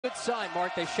Good sign,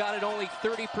 Mark. They shot at only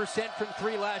 30% from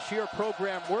three last year.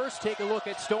 Program worse. Take a look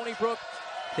at Stony Brook.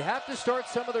 They have to start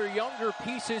some of their younger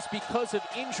pieces because of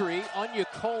injury. Anya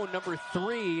Cohn, number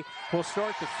 3, will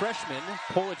start the freshmen.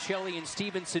 Policelli and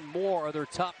Stevenson Moore are their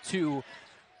top 2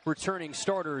 returning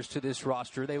starters to this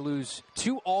roster. They lose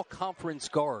 2 all-conference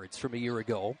guards from a year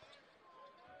ago.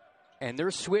 And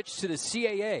they're switched to the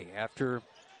CAA after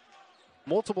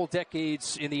multiple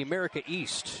decades in the America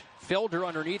East. Felder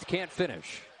underneath, can't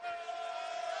finish.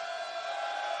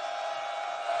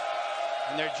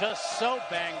 And they're just so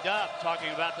banged up, talking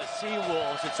about the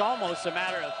Seawolves. It's almost a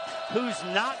matter of who's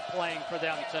not playing for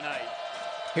them tonight.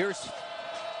 Here's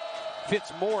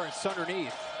Fitzmaurice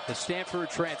underneath, the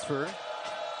Stanford transfer.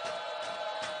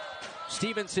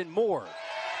 Stevenson Moore.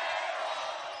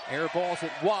 Air balls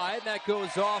it wide. That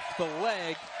goes off the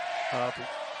leg of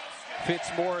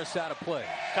Fitzmaurice out of play.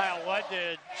 Kyle, what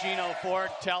did Gino Ford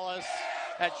tell us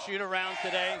at shoot-around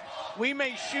today? We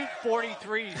may shoot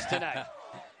 43s tonight.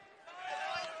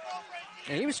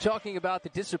 And he was talking about the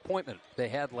disappointment they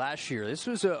had last year. This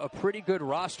was a pretty good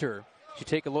roster. If you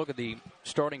take a look at the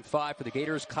starting 5 for the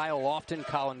Gators, Kyle Lofton,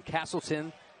 Colin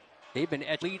Castleton. They've been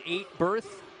at Elite 8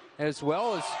 berth, as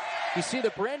well as you see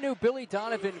the brand new Billy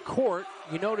Donovan court.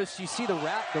 You notice you see the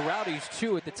Rowdies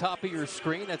too at the top of your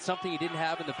screen. That's something you didn't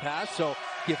have in the past. So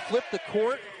you flip the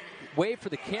court, wave for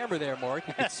the camera there, Mark.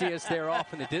 You can see us there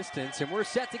off in the distance. And we're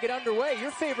set to get underway.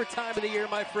 Your favorite time of the year,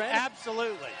 my friend.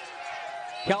 Absolutely.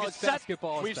 College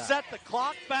basketball is back. We've set the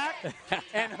clock back,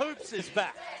 and hoops is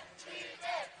back.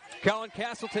 Colin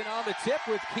Castleton on the tip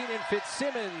with Keenan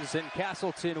Fitzsimmons, and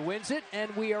Castleton wins it,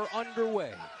 and we are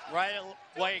underway. Right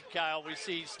away, Kyle, we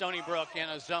see Stony Brook in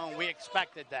a zone. We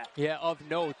expected that. Yeah, of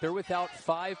note, they're without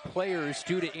 5 players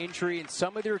due to injury, and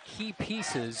some of their key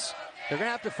pieces. They're going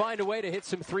to have to find a way to hit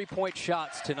some three-point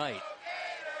shots tonight.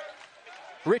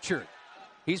 Richard,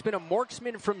 he's been a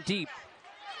marksman from deep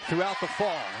throughout the fall.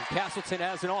 And Castleton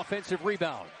has an offensive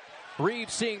rebound.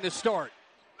 Reeves seeing the start.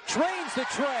 Trains the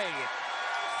tray.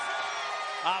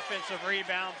 Offensive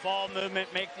rebound, ball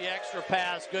movement, make the extra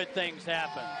pass. Good things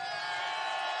happen.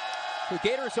 The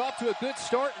Gators off to a good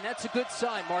start, and that's a good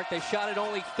sign, Mark. They shot at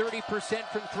only 30%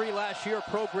 from 3 last year.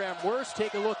 Program worse.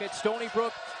 Take a look at Stony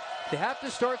Brook. They have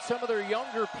to start some of their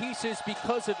younger pieces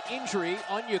because of injury.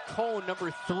 Anya Cohn,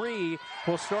 number 3,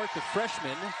 will start the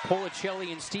freshmen. Policelli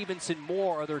and Stevenson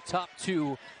Moore are their top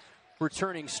 2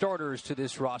 returning starters to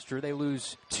this roster. They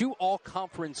lose 2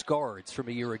 all-conference guards from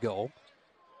a year ago.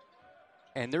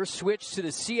 And they're switched to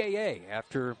the CAA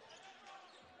after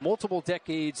multiple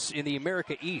decades in the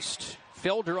America East.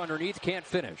 Felder underneath, can't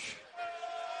finish.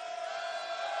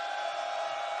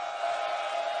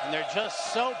 And they're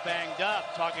just so banged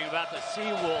up, talking about the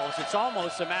Seawolves. It's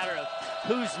almost a matter of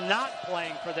who's not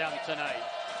playing for them tonight.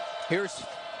 Here's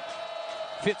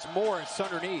Fitzmaurice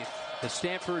underneath, the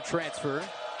Stanford transfer.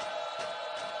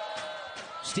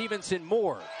 Stevenson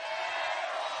Moore.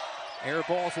 Air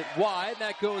balls it wide.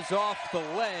 That goes off the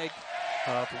leg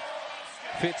of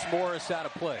Fitzmaurice out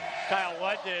of play. Kyle,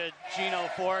 what did Gino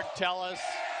Ford tell us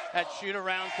at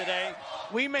shoot-around today?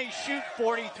 We may shoot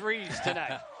 43s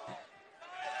tonight.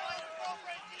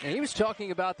 And he was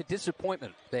talking about the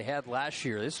disappointment they had last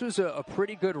year. This was a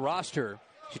pretty good roster.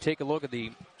 If you take a look at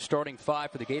the starting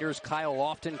 5 for the Gators, Kyle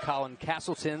Lofton, Colin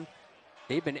Castleton.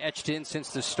 They've been etched in since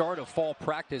the start of fall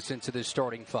practice into the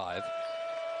starting 5.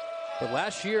 But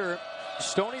last year,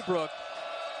 Stony Brook,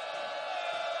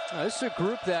 this is a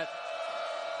group that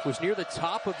was near the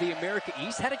top of the America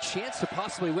East, had a chance to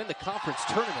possibly win the conference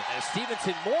tournament as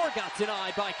Stevenson Moore got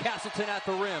denied by Castleton at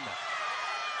the rim.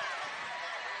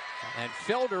 And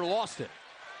Felder lost it.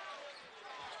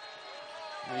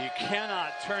 You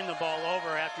cannot turn the ball over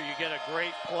after you get a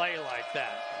great play like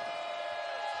that.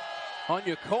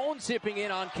 Anya Cohn zipping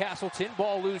in on Castleton.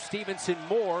 Ball loose. Stevenson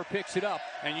Moore picks it up.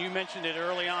 And you mentioned it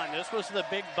early on. This was the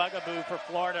big bugaboo for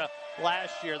Florida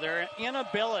last year. Their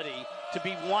inability to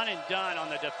be one and done on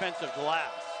the defensive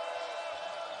glass.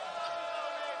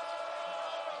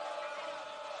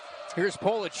 Here's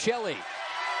Policelli.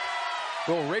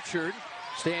 Will Richard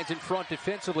stands in front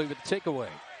defensively with the takeaway.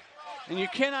 And you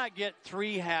cannot get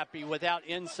 3 happy without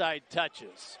inside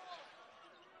touches.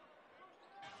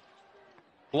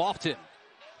 Lofton,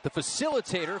 the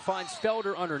facilitator, finds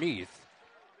Felder underneath.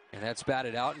 And that's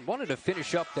batted out. And wanted to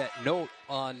finish up that note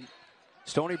on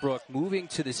Stony Brook moving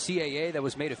to the CAA that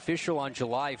was made official on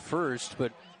July 1st.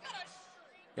 But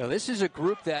you know, this is a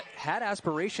group that had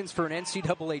aspirations for an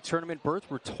NCAA tournament berth.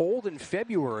 We're told in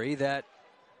February that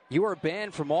you are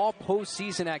banned from all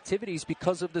postseason activities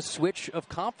because of the switch of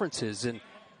conferences. And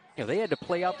they had to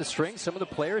play out the string. Some of the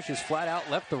players just flat out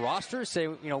left the roster, say,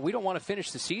 we don't want to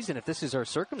finish the season if this is our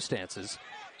circumstances.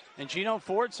 And Gino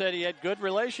Ford said he had good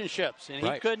relationships, and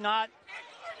he could not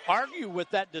argue with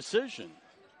that decision.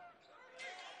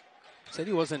 Said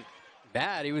he wasn't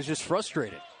bad, he was just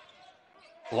frustrated.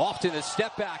 Lofton, a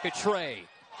step back, a tray.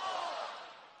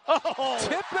 Oh!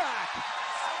 Tip back!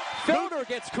 Felder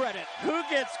gets credit. Who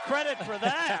gets credit for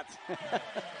that?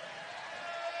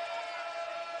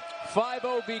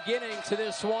 5-0 beginning to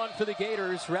this one for the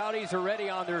Gators. Rowdies already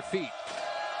on their feet.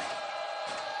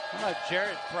 How about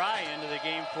Jared Fry into the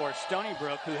game for Stony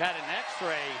Brook, who had an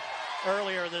x-ray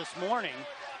earlier this morning.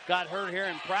 Got hurt here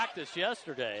in practice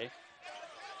yesterday.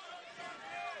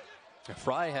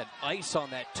 Fry had ice on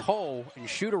that toe and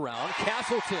shoot around.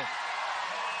 Castleton,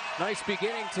 nice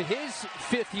beginning to his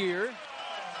 5th year.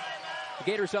 The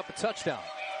Gators up a touchdown.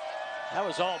 That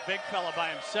was all big fella by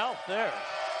himself there.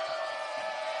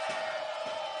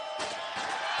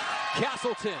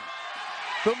 Castleton,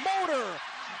 the motor,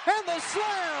 and the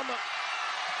slam.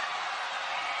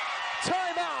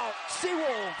 Timeout,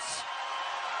 Seawolves.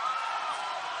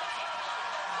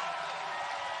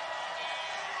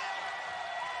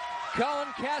 Colin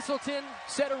Castleton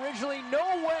said originally,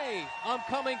 no way I'm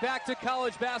coming back to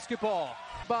college basketball.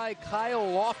 By Kyle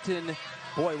Lofton.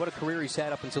 Boy, what a career he's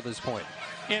had up until this point.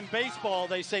 In baseball,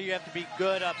 they say you have to be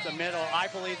good up the middle. I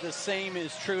believe the same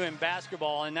is true in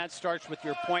basketball, and that starts with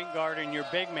your point guard and your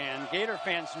big man. Gator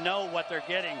fans know what they're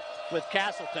getting with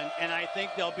Castleton, and I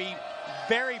think they'll be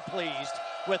very pleased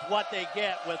with what they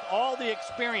get with all the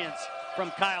experience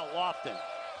from Kyle Lofton.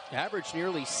 Averaged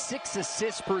nearly 6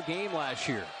 assists per game last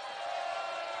year.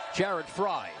 Jared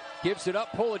Fry gives it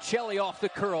up. Policelli off the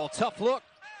curl. Tough look.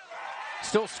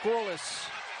 Still scoreless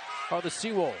are the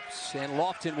Seawolves, and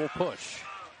Lofton will push.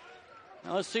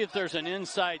 Now let's see if there's an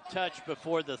inside touch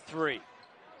before the 3.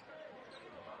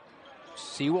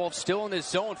 Seawolves still in this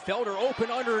zone. Felder open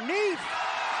underneath.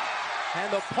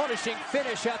 And the punishing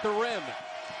finish at the rim.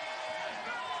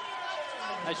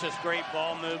 That's just great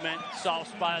ball movement.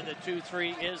 Soft spot of the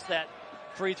 2-3 is that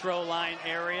free throw line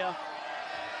area.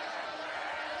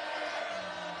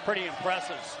 Pretty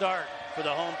impressive start for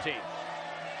the home team.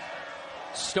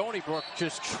 Stony Brook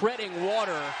just treading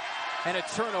water, and a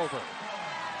turnover.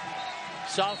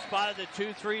 Soft spot of the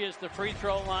 2-3 is the free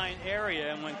throw line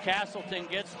area, and when Castleton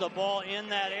gets the ball in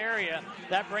that area,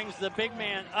 that brings the big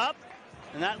man up,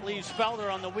 and that leaves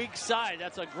Felder on the weak side.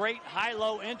 That's a great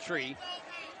high-low entry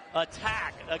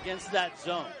attack against that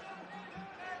zone.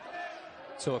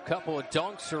 So a couple of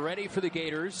dunks are ready for the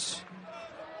Gators.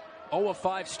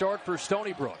 0-5 start for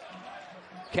Stony Brook.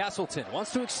 Castleton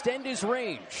wants to extend his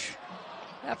range.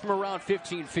 That from around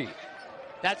 15 feet.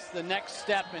 That's the next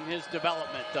step in his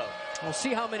development, though. We'll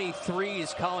see how many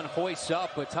threes Colin hoists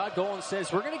up, but Todd Golan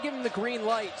says we're going to give him the green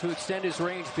light to extend his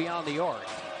range beyond the arc.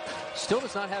 Still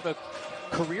does not have a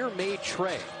career-made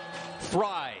tray.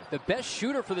 Fry, the best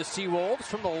shooter for the Seawolves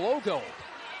from the logo.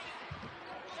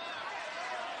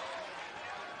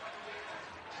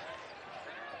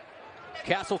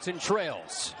 Castleton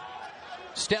trails.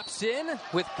 Steps in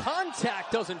with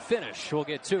contact, doesn't finish. We'll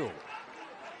get 2.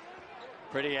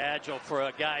 Pretty agile for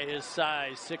a guy his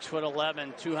size,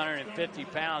 6'11", 250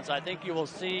 pounds. I think you will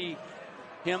see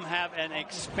him have an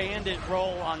expanded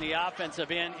role on the offensive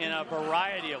end in a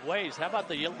variety of ways. How about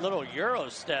the little Euro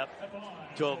step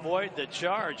to avoid the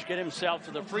charge, get himself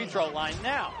to the free throw line?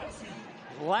 Now,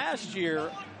 last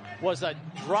year was a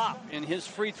drop in his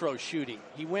free throw shooting.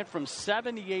 He went from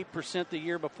 78% the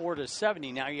year before to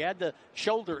 70%. Now, he had the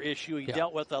shoulder issue he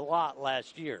dealt with a lot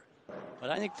last year. But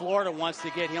I think Florida wants to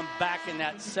get him back in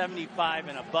that 75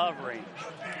 and above range.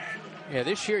 Yeah,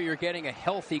 this year you're getting a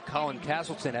healthy Colin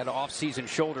Castleton at off-season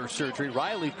shoulder surgery.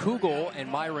 Riley Kugel and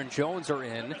Myron Jones are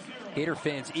in. Gator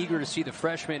fans eager to see the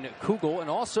freshman Kugel and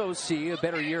also see a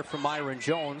better year from Myron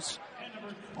Jones,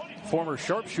 former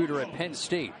sharpshooter at Penn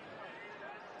State.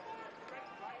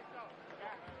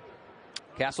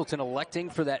 Castleton electing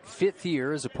for that 5th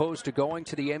year as opposed to going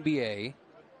to the NBA.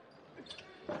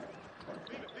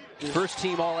 First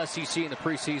team All-SEC in the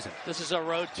preseason. This is a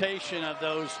rotation of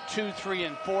those 2, 3,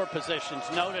 and 4 positions.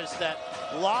 Notice that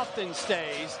Lofton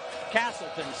stays,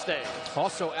 Castleton stays.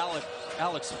 Also,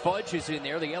 Alex Fudge is in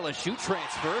there, the LSU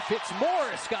transfer.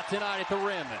 Fitzmaurice got denied at the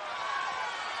rim.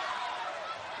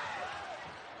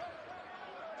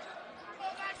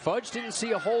 Fudge didn't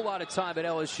see a whole lot of time at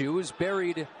LSU. Was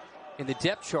buried in the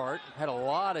depth chart. Had a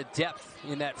lot of depth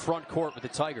in that front court with the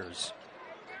Tigers.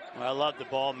 Well, I love the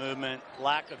ball movement,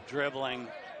 lack of dribbling.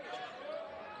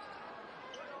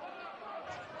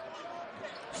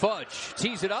 Fudge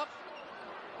tees it up.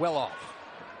 Well off.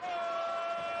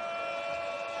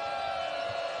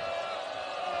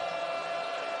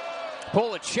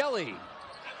 Policelli.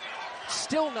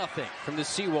 Still nothing from the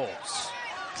Seawolves.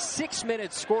 6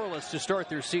 minutes scoreless to start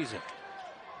their season.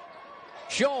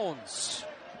 Jones.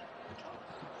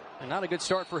 And not a good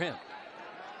start for him.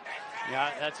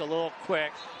 Yeah, that's a little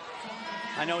quick.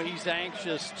 I know he's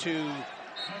anxious to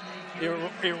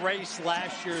erase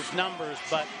last year's numbers,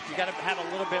 but you got to have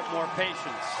a little bit more patience.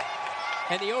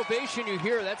 And the ovation you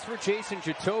hear, that's for Jason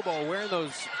Jatobo wearing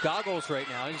those goggles right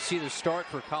now. You see the start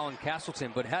for Colin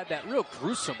Castleton, but had that real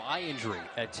gruesome eye injury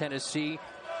at Tennessee.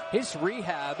 His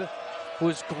rehab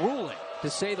was grueling, to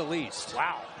say the least.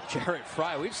 Wow. Jarrett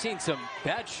Fry, we've seen some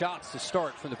bad shots to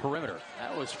start from the perimeter.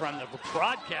 That was from the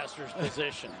broadcaster's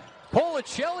position.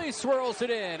 Policelli swirls it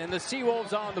in, and the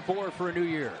Seawolves on the board for a new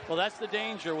year. Well, that's the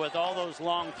danger with all those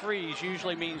long threes.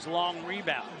 Usually means long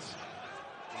rebounds.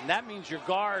 And that means your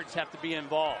guards have to be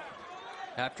involved.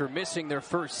 After missing their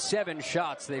first 7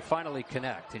 shots, they finally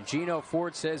connect. And Gino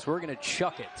Ford says, we're going to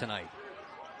chuck it tonight.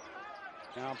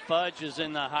 Now Fudge is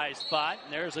in the high spot.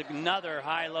 And there's another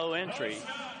high-low entry.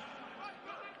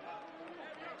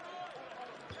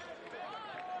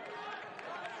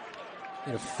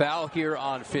 And a foul here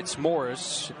on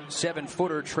Fitzmaurice.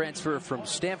 7-footer transfer from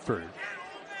Stanford.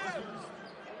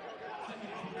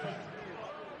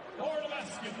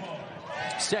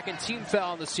 Second team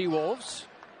foul on the Seawolves.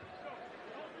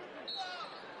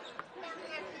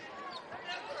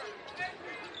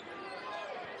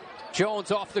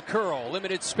 Jones off the curl,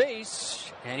 limited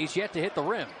space, and he's yet to hit the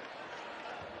rim.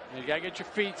 You got to get your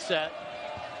feet set.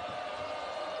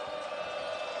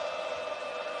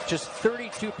 Just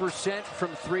 32% from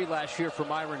 3 last year for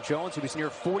Myron Jones. He was near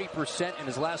 40% in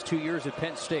his last 2 years at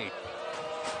Penn State.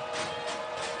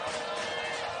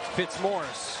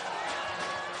 Fitzmaurice.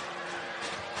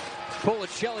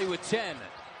 Policelli with 10.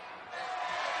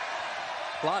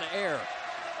 A lot of air.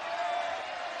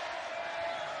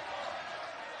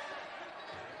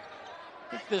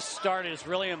 I think this start is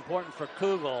really important for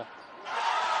Kugel.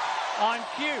 On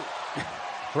cue.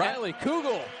 Riley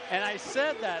Kugel. And I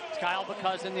said that, Kyle,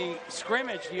 because in the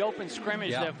scrimmage, the open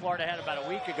scrimmage that Florida had about a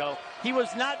week ago, he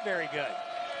was not very good.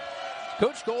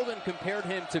 Coach Golden compared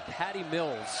him to Patty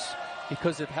Mills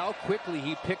because of how quickly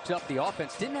he picked up the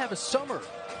offense. Didn't have a summer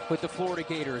with the Florida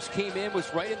Gators. Came in,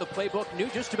 was right in the playbook, knew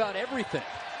just about everything.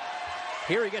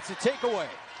 Here he gets a takeaway.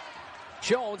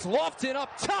 Jones lofted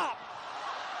up top.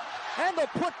 And the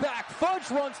putback. Fudge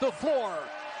runs the floor.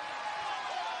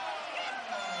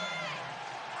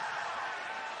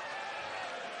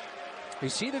 You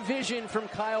see the vision from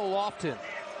Kyle Lofton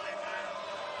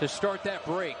to start that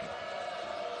break.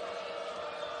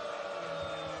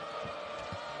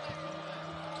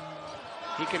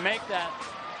 He can make that.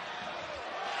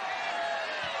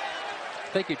 I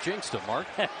think you jinxed him, Mark.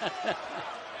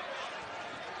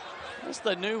 That's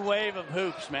the new wave of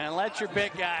hoops, man. Let your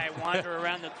big guy wander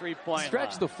around the three-point line.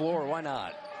 Stretch the floor, why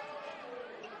not?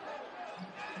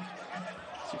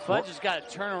 See, Fudge has got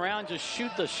to turn around, just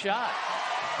shoot the shot.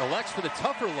 Elects for the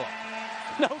tougher look.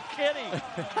 No kidding.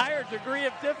 Higher degree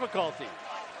of difficulty.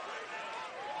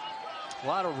 A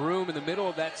lot of room in the middle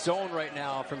of that zone right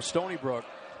now from Stony Brook.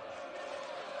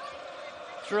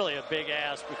 It's really a big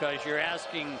ask because you're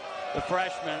asking the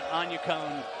freshman,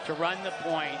 Anyacone, to run the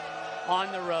point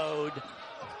on the road.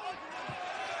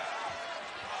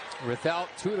 Without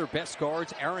 2 of their best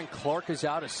guards, Aaron Clark is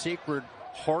out, a Sacred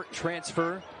Heart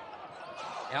transfer,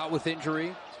 out with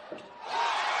injury.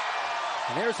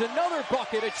 And there's another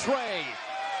bucket at Trey.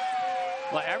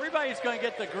 Well, everybody's going to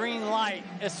get the green light,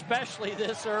 especially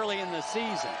this early in the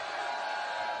season.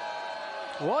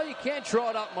 Well, you can't draw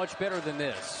it up much better than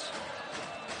this.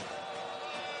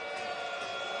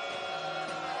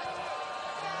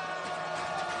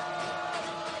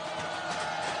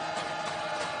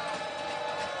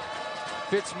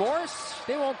 Fitzmaurice,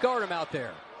 they won't guard him out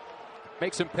there.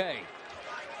 Makes him pay.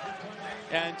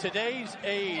 And today's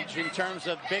age, in terms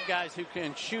of big guys who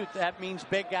can shoot, that means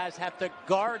big guys have to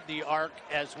guard the arc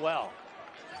as well.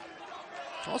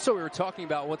 Also, we were talking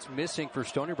about what's missing for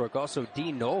Stony Brook. Also,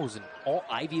 Dean Knowles, an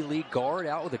all-Ivy League guard,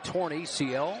 out with a torn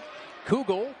ACL.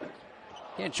 Kugel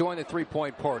can't join the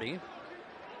three-point party.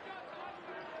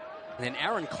 And then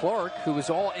Aaron Clark, who was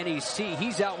all NEC,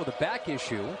 he's out with a back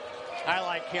issue. I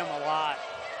like him a lot.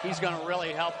 He's going to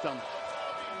really help them.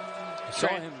 Saw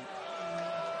him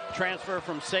transfer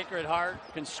from Sacred Heart,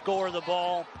 can score the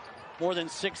ball. More than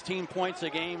 16 points a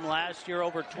game last year,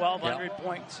 over 1,200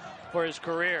 points for his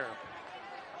career.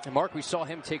 And Mark, we saw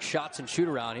him take shots and shoot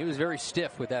around. He was very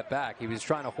stiff with that back. He was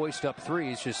trying to hoist up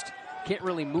threes, just can't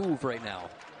really move right now.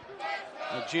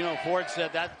 Gino Ford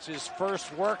said that's his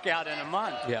first workout in a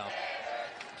month. Yeah.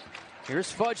 Here's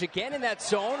Fudge again in that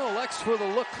zone. Elects for the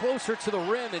look closer to the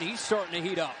rim, and he's starting to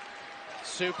heat up.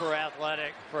 Super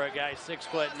athletic for a guy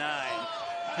 6'9".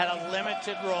 Had a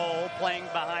limited role playing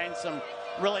behind some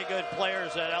really good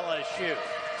players at LSU.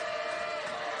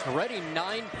 Already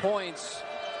 9 points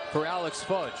for Alex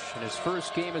Fudge in his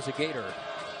first game as a Gator.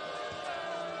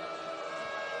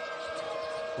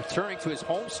 Returning to his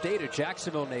home state, a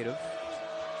Jacksonville native.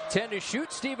 10 to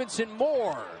shoot. Stevenson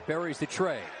Moore buries the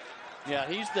tray. Yeah,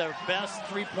 he's the best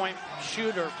three-point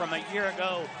shooter from a year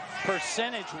ago,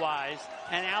 percentage-wise,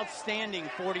 an outstanding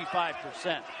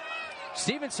 45%.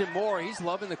 Stevenson Moore, he's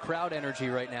loving the crowd energy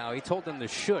right now. He told them to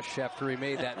shush after he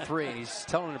made that three, and he's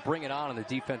telling them to bring it on the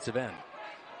defensive end.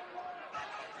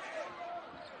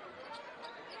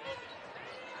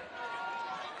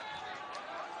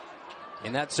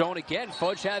 In that zone again,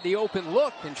 Fudge had the open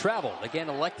look and traveled. Again,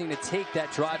 electing to take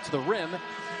that drive to the rim.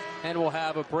 And we'll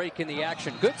have a break in the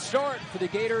action. Good start for the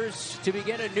Gators to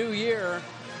begin a new year.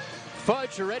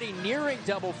 Fudge already nearing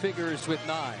double figures with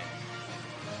 9.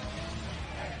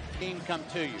 Game come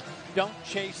to you. Don't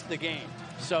chase the game.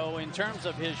 So in terms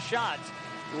of his shots,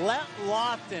 let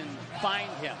Lofton find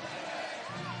him.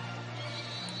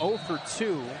 0 for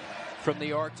 2 from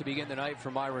the arc to begin the night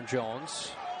for Myron Jones.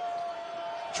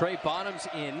 Trey Bonham's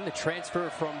in, the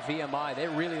transfer from VMI. They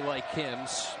really like him.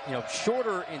 You know,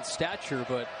 shorter in stature,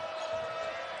 but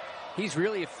he's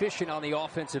really efficient on the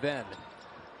offensive end.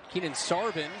 Keenan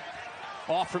Sarvin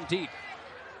off from deep.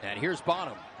 And here's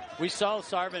Bonham. We saw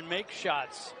Sarvin make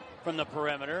shots from the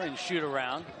perimeter and shoot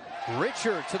around.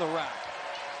 Richard to the rack.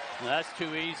 That's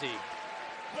too easy.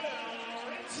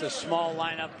 It's a small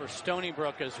lineup for Stony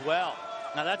Brook as well.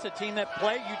 Now that's a team that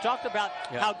played. You talked about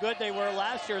how good they were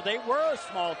last year. They were a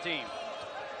small team.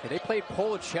 Yeah, they played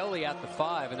Policelli at the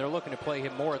 5, and they're looking to play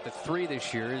him more at the 3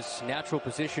 this year. His natural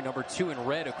position, number 2 in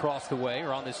red across the way,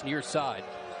 or on this near side.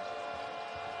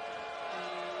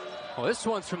 Well, this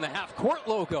one's from the half-court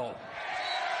logo.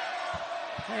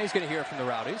 And he's going to hear it from the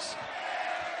Rowdies.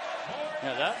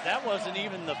 Yeah, that wasn't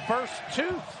even the first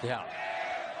 2. Yeah.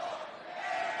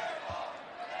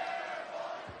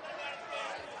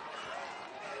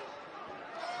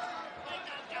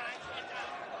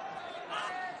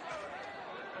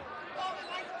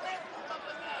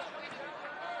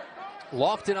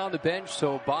 Lofton on the bench,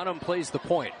 so Bonham plays the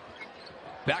point.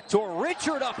 Backdoor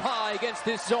Richard up high against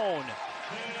this zone.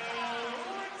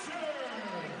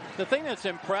 The thing that's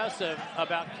impressive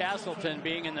about Castleton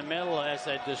being in the middle as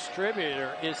a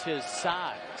distributor is his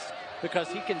size, because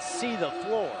he can see the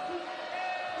floor.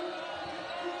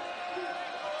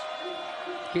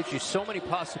 Gives you so many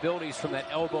possibilities from that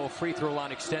elbow free throw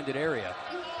line extended area.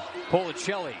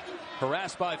 Policelli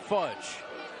harassed by Fudge.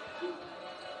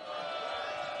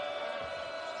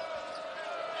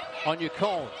 On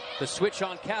Yacone, the switch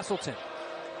on Castleton.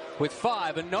 With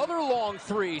 5, another long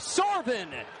 3. Sarvin!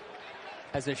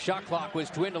 As the shot clock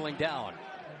was dwindling down.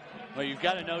 Well, you've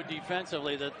got to know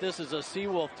defensively that this is a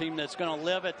Seawolf team that's going to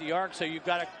live at the arc, so you've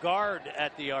got to guard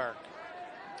at the arc.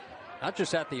 Not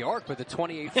just at the arc, but the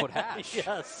 28-foot hash.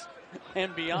 Yes,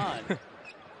 and beyond.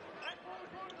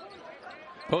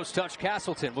 Post-touch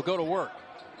Castleton will go to work.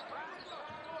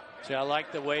 See, I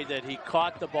like the way that he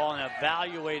caught the ball and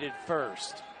evaluated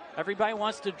first. Everybody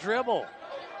wants to dribble.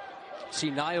 See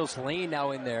Niles Lane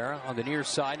now in there on the near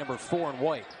side, number 4 in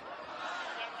white.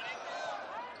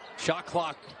 Shot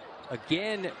clock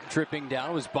again dripping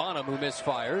down. It was Bonham who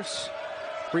misfires.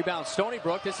 Rebound Stony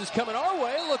Brook. This is coming our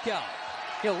way. Look out.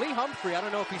 You know, Lee Humphrey, I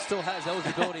don't know if he still has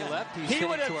eligibility left. He's sitting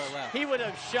to our left. He would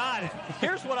have shot it.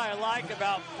 Here's what I like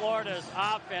about Florida's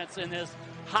offense in this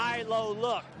high-low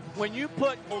look. When you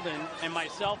put Golden, and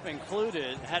myself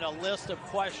included, had a list of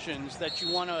questions that you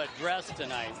want to address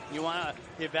tonight, you want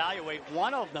to evaluate.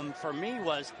 One of them for me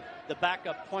was the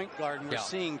backup point guard, and we're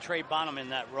seeing Trey Bonham in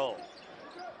that role.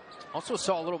 Also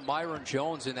saw a little Myron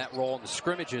Jones in that role in the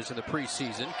scrimmages in the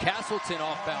preseason. Castleton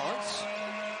off balance.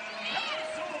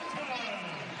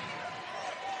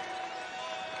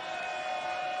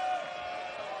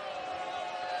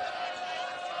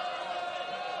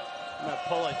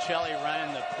 Policelli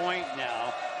running the point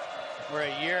now, where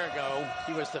a year ago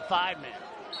he was the 5-man.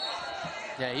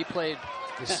 Yeah, he played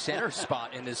the center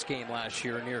spot in this game last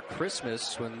year near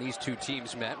Christmas when these two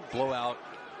teams met. Blowout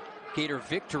Gator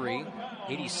victory,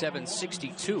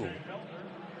 87-62.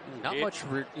 Not much,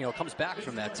 comes back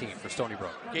from that team for Stony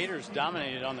Brook. Gators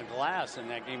dominated on the glass in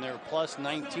that game. They were plus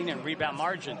 19 in rebound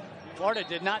margin. Florida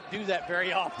did not do that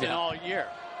very often all year.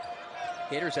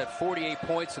 Gators had 48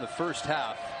 points in the first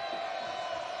half.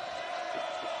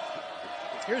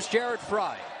 Here's Jared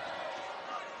Fry.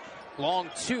 Long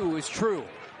 2 is true.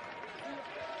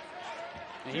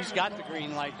 And he's got the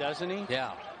green light, doesn't he?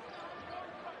 Yeah.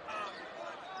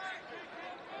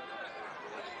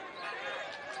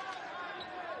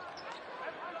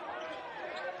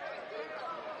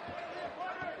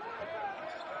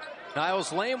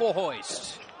 Niles Lane will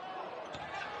hoist.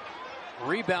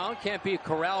 Rebound can't be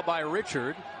corralled by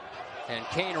Richard. And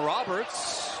Kane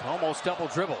Roberts almost double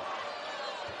dribble.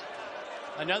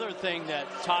 Another thing that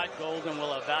Todd Golden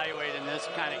will evaluate in this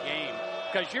kind of game,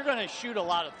 because you're going to shoot a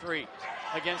lot of threes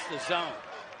against the zone,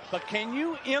 but can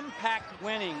you impact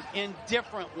winning in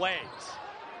different ways?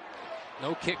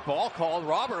 No kick ball called.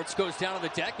 Roberts goes down to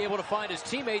the deck, able to find his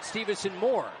teammate Stevenson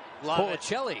Moore.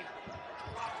 Policelli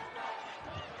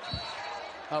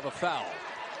of a foul.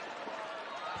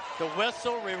 The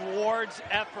whistle rewards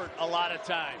effort a lot of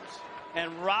times,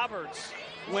 and Roberts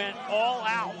went all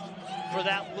out for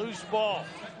that loose ball.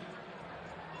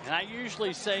 And I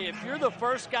usually say, if you're the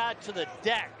first guy to the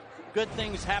deck, good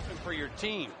things happen for your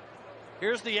team.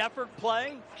 Here's the effort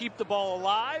play, keep the ball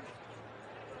alive,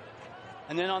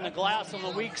 and then on the glass on the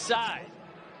weak side,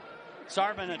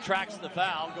 Sarvin attracts the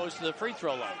foul, goes to the free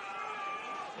throw line.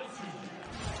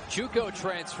 JUCO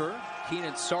transfer,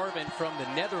 Keenan Sarvin from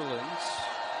the Netherlands.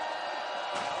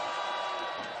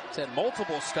 He's had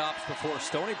multiple stops before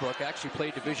Stony Brook. Actually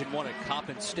played Division I at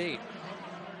Coppin State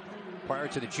prior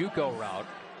to the JUCO route.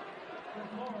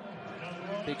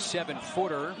 Big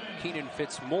 7-footer Keenan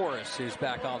Fitzmaurice is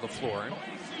back on the floor.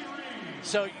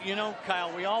 So, you know,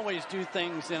 Kyle, we always do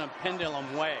things in a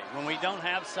pendulum way. When we don't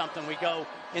have something, we go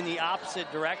in the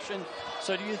opposite direction.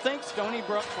 So do you think Stony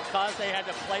Brook, because they had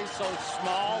to play so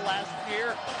small last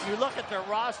year, you look at their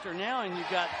roster now and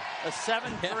you've got a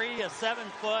 7'3", a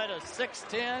 7-foot, a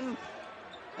 6'10".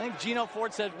 I think Gino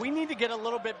Ford said, we need to get a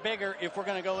little bit bigger if we're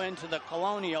going to go into the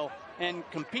Colonial and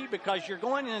compete, because you're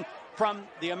going in from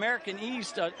the American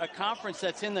East, a conference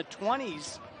that's in the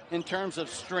 20s in terms of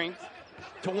strength,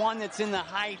 to one that's in the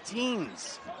high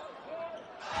teens.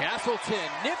 Castleton,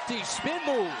 nifty spin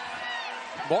move.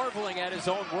 Marveling at his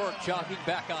own work, jogging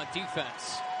back on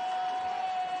defense.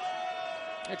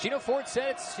 And Gino Ford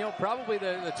said it's, probably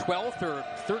the 12th or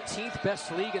 13th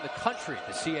best league in the country,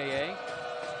 the CAA.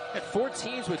 Had 4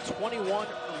 teams with 21 or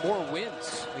more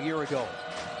wins a year ago.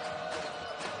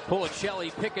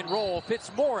 Policelli, pick and roll.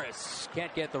 Fitzmaurice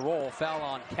can't get the roll. Foul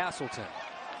on Castleton.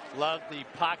 Love the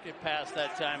pocket pass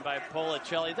that time by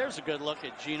Policelli. There's a good look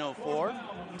at Gino Ford.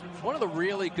 One of the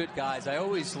really good guys. I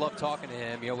always love talking to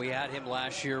him. We had him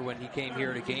last year when he came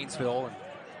here to Gainesville,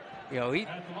 and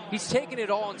he's taken it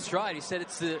all in stride. He said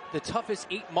it's the toughest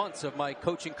 8 months of my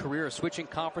coaching career, switching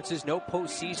conferences, no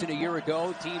postseason a year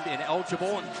ago, deemed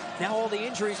ineligible, and now all the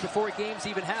injuries before games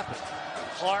even happened.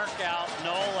 Clark out,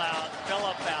 Knoll out,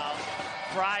 Phillip out.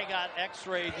 Fry got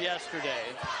x-rayed yesterday.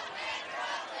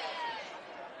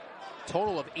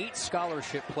 Total of 8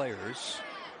 scholarship players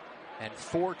and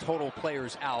 4 total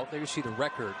players out. There you see the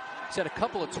record. He's had a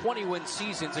couple of 20-win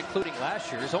seasons, including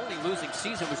last year. His only losing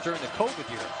season was during the COVID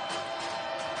year.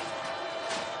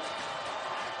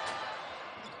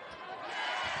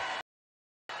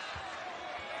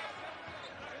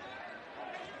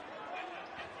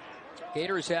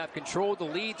 Gators have controlled the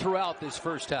lead throughout this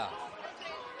first half.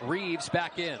 Reeves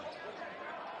back in.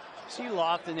 See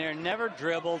Lofton there, never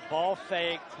dribbled, ball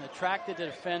faked, attracted the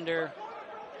defender,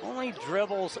 only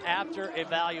dribbles after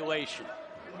evaluation.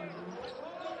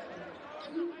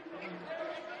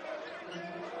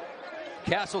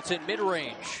 Castleton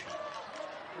mid-range.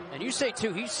 And you say,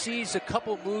 too, he sees a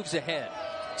couple moves ahead.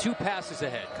 2 passes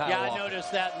ahead. Kyle yeah, Lofton. I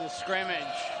noticed that in the scrimmage.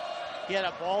 He had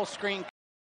a ball screen.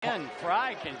 And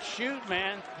Fry can shoot,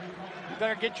 man. You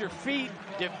better get your feet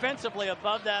defensively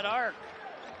above that arc.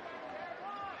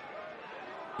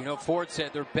 Ford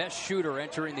said their best shooter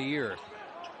entering the year,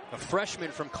 a freshman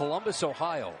from Columbus,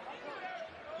 Ohio.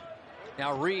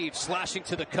 Now Reeves slashing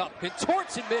to the cup,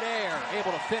 contorts in midair,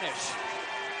 able to finish.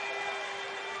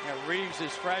 Yeah, Reeves,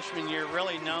 his freshman year,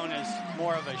 really known as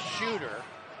more of a shooter,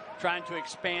 trying to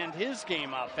expand his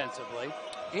game offensively.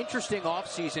 Interesting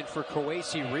offseason for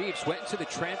Kawasi Reeves. Went into the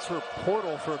transfer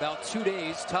portal for about 2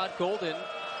 days. Todd Golden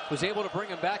was able to bring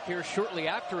him back here shortly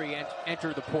after he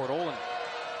entered the portal,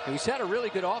 and he's had a really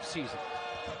good offseason.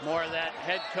 More of that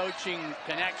head coaching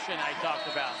connection I talked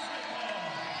about.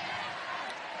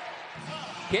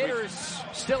 Gators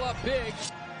still up big,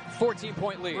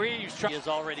 14-point lead. Reeves has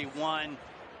already won.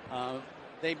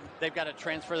 They've got a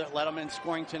transfer that Letterman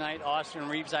scoring tonight. Austin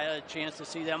Reeves, I had a chance to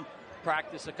see them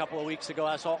practice a couple of weeks ago.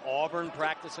 I saw Auburn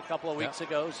practice a couple of weeks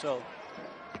ago. So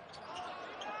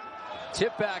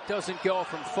tip back doesn't go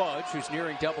from Fudge, who's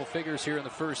nearing double figures here in the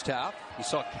first half. You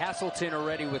saw Castleton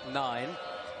already with 9.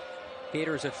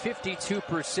 Gators a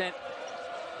 52%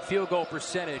 field goal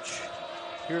percentage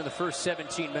here in the first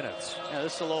 17 minutes. Yeah,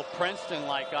 this is a little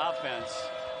Princeton-like offense.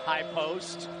 High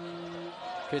post.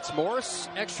 Fitzmaurice,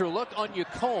 extra look on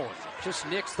Yacone. Just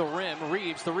nicks the rim.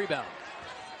 Reeves the rebound.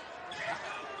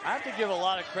 I have to give a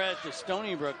lot of credit to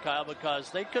Stony Brook, Kyle,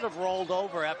 because they could have rolled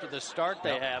over after the start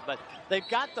they have, but they've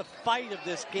got the fight of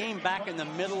this game back in the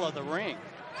middle of the ring.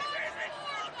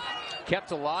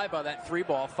 Kept alive by that 3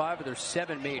 ball. 5 of their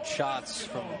 7 made shots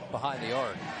from behind the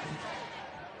arc.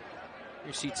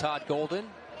 You see Todd Golden,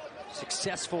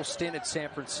 successful stint at San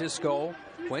Francisco,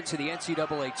 went to the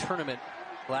NCAA tournament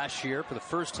last year for the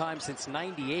first time since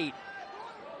 '98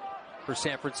 for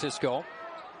San Francisco.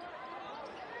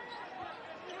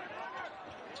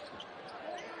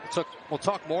 We'll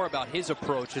talk more about his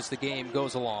approach as the game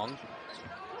goes along.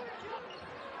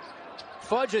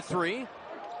 Fudge a 3.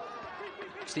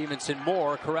 Stevenson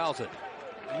Moore corrals it.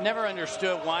 Never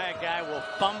understood why a guy will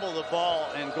fumble the ball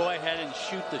and go ahead and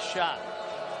shoot the shot.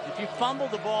 If you fumble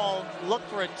the ball, look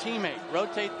for a teammate.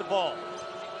 Rotate the ball.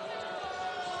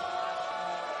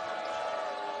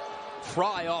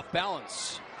 Fry off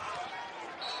balance.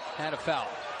 Had a foul.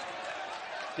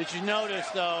 Did you notice,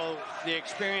 though, the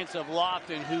experience of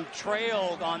Lofton, who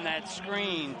trailed on that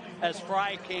screen as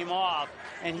Fry came off,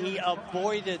 and he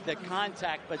avoided the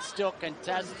contact but still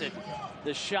contested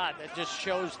the shot? That just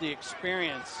shows the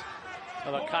experience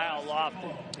of a Kyle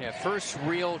Lofton. Yeah, first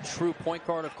real true point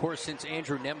guard, of course, since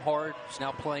Andrew Nembhard, who's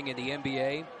now playing in the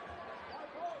NBA.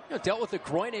 Dealt with a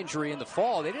groin injury in the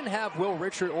fall. They didn't have Will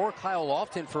Richard or Kyle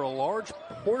Lofton for a large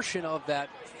portion of that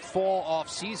fall off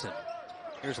season.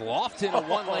 Here's Lofton, a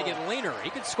one-legged leaner.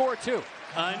 He can score too.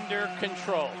 Under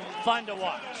control. Fun to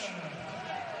watch.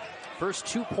 First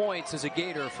 2 points as a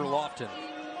Gator for Lofton.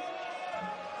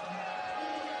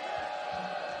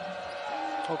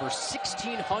 Over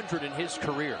 1,600 in his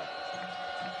career.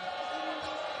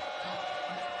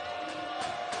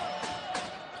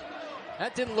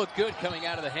 That didn't look good coming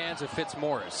out of the hands of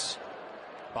Fitzmaurice.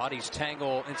 Bodies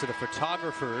tangle into the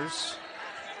photographers.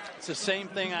 It's the same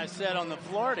thing I said on the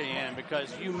Florida end,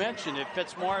 because you mentioned it.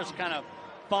 Fitzmaurice kind of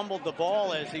fumbled the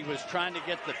ball as he was trying to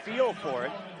get the feel for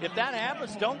it. If that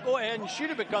happens, don't go ahead and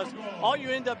shoot it, because all you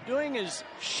end up doing is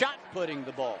shot putting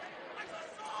the ball.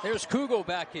 There's Kugel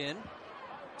back in.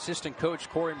 Assistant coach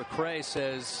Corey McCray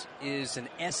says is an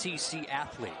SEC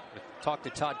athlete. Talked to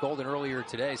Todd Golden earlier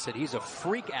today. Said he's a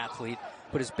freak athlete,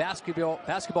 but his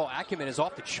basketball acumen is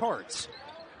off the charts.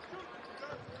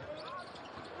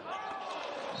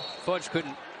 Fudge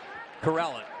couldn't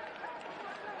corral it.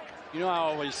 You know, I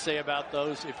always say about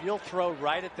those, if you'll throw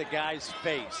right at the guy's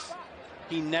face,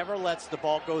 he never lets the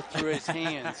ball go through his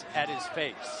hands at his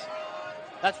face.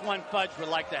 That's one Fudge would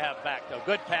like to have back, though.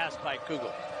 Good pass by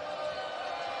Kugel.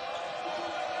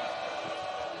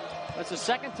 That's the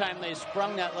second time they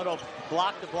sprung that little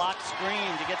block-to-block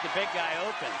screen to get the big guy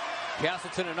open.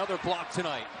 Castleton, another block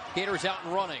tonight. Gators out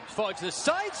and running. Fudge, the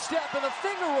sidestep and the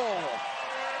finger roll.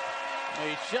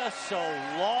 He's just so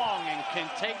long and can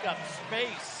take up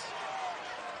space.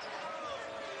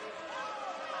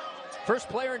 First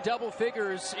player in double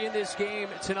figures in this game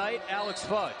tonight, Alex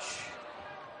Fudge.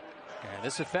 And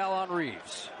this is a foul on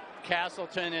Reeves.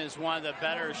 Castleton is one of the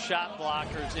better shot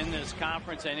blockers in this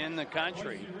conference and in the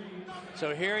country.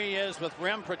 So here he is with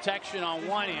rim protection on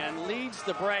one end, leads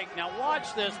the break. Now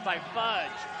watch this by Fudge.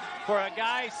 For a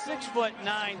guy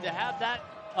 6'9" to have that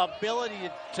ability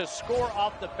to score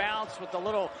off the bounce with a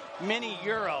little mini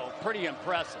Euro, pretty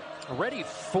impressive. Already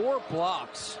 4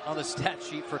 blocks on the stat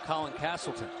sheet for Colin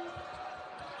Castleton.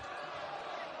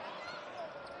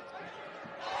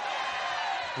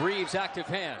 Reeves active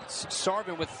hands.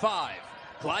 Sarvin with 5.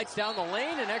 Glides down the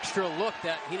lane, an extra look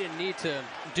that he didn't need to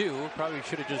do. Probably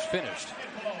should have just finished.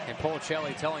 And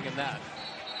Policelli telling him that.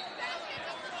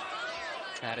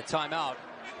 At a timeout.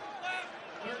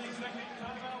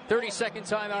 30-second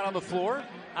timeout on the floor.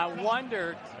 I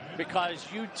wondered, because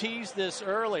you teased this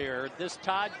earlier, this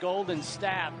Todd Golden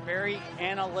staff, very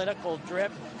analytically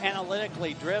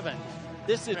driven.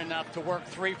 This is enough to work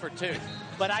 3 for 2.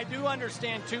 But I do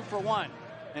understand 2 for 1.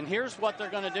 And here's what they're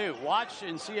going to do. Watch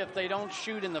and see if they don't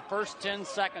shoot in the first 10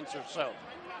 seconds or so.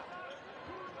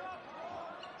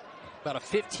 About a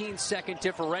 15-second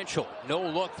differential. No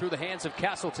look through the hands of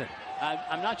Castleton.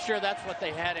 I'm not sure that's what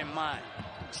they had in mind.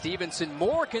 Stevenson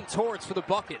Moore contorts for the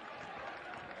bucket.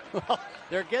 Well,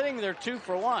 they're getting their 2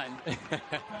 for 1.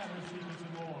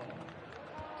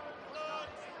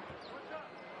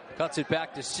 Cuts it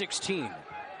back to 16.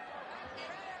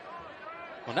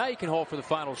 Well, now you can hold for the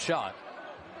final shot.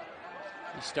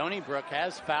 Stony Brook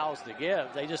has fouls to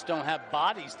give. They just don't have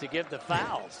bodies to give the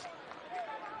fouls.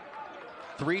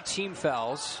 3 team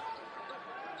fouls.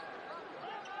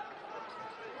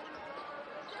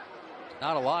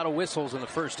 Not a lot of whistles in the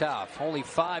first half. Only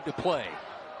 5 to play.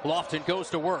 Lofton goes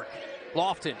to work.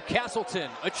 Lofton, Castleton,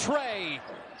 a tray.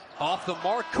 Off the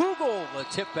mark, Kugel. The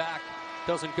tip back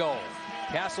doesn't go.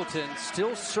 Castleton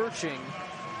still searching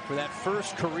for that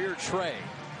first career tray.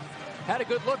 Had a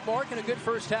good look, Mark, and a good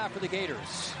first half for the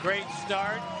Gators. Great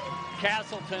start.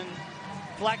 Castleton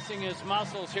flexing his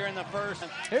muscles here in the first.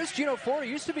 There's Gino Ford. He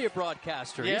used to be a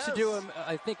broadcaster. Yes. He used to do,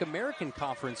 I think, American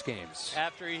Conference games.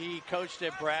 After he coached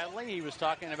at Bradley, he was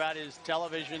talking about his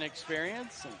television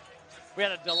experience. And we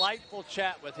had a delightful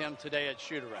chat with him today at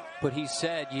shoot-around. But he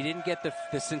said you didn't get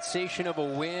the sensation of a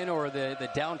win or the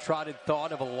downtrodden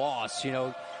thought of a loss. You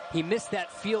know, he missed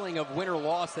that feeling of win or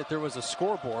loss, that there was a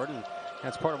scoreboard, and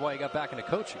that's part of why he got back into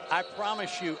coaching. I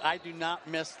promise you, I do not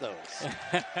miss those.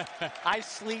 I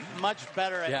sleep much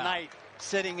better at night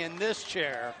sitting in this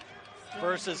chair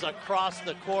versus across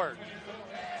the court.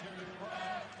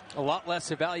 A lot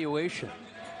less evaluation.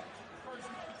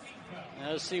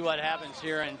 Now let's see what happens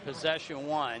here in possession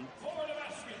 1.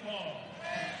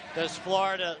 Does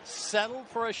Florida settle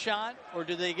for a shot, or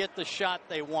do they get the shot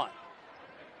they want?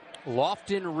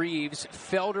 Lofton, Reeves,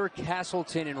 Felder,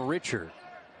 Castleton, and Richard.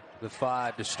 The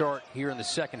 5 to start here in the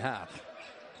second half.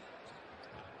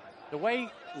 The way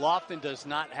Lofton does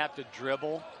not have to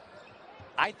dribble,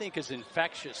 I think, is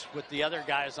infectious with the other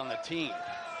guys on the team.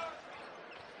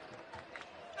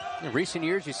 In recent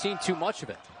years, you've seen too much of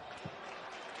it.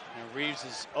 And Reeves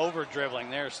is over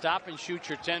dribbling there. Stop and shoot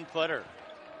your 10-footer.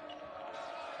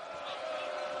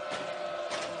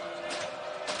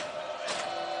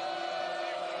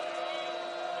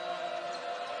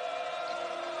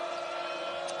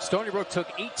 Stony Brook took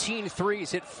 18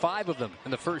 threes, hit 5 of them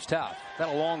in the first half. That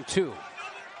a long 2.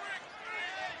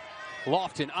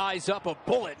 Lofton eyes up a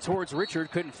bullet towards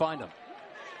Richard, couldn't find him.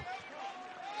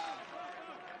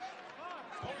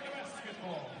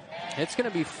 It's going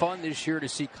to be fun this year to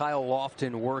see Kyle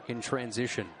Lofton work in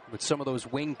transition with some of those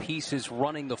wing pieces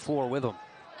running the floor with him.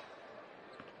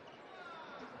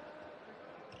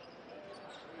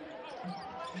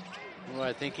 Well,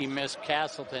 I think he missed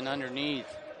Castleton underneath.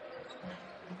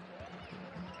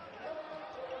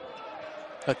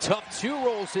 A tough 2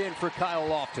 rolls in for Kyle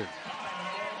Lofton.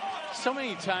 So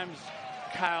many times,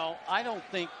 Kyle, I don't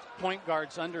think point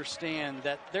guards understand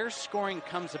that their scoring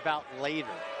comes about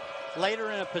later. Later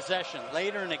in a possession,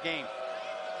 later in a game.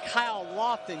 Kyle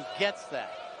Lofton gets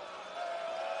that.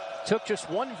 Took just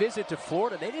 1 visit to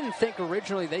Florida. They didn't think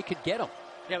originally they could get him.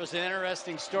 Yeah, it was an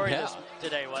interesting story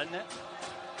today, wasn't it?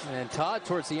 And Todd,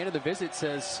 towards the end of the visit,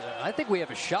 says, I think we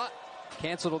have a shot.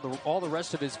 Canceled all the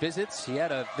rest of his visits. He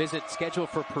had a visit scheduled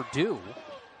for Purdue.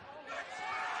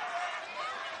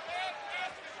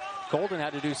 Golden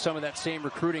had to do some of that same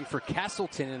recruiting for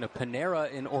Castleton in a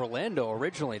Panera in Orlando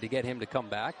originally to get him to come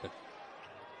back. But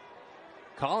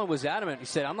Colin was adamant. He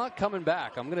said, I'm not coming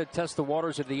back. I'm going to test the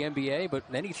waters of the NBA. But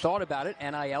then he thought about it.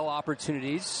 NIL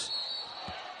opportunities.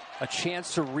 A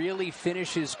chance to really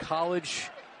finish his college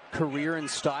career in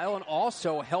style and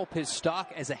also help his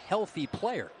stock as a healthy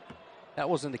player. That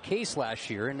wasn't the case last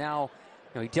year, and now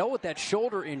he dealt with that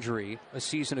shoulder injury a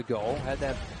season ago, had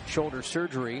that shoulder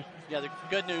surgery. Yeah, the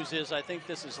good news is I think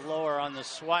this is lower on the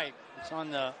swipe. It's on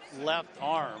the left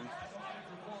arm.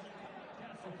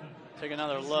 Take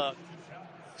another look.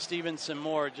 Stevenson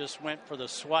Moore just went for the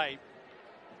swipe.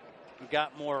 He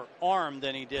got more arm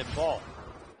than he did ball.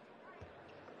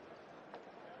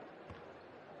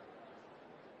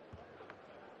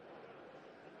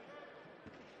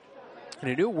 In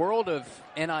a new world of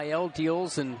NIL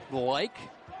deals and the like,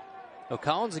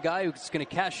 Colin's a guy who's going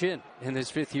to cash in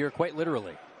his 5th year, quite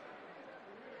literally.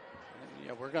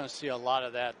 Yeah, we're going to see a lot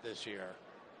of that this year.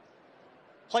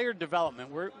 Player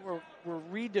development, we're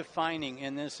redefining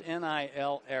in this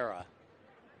NIL era.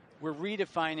 We're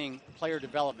redefining player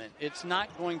development. It's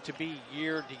not going to be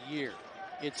year to year.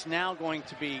 It's now going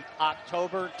to be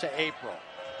October to April.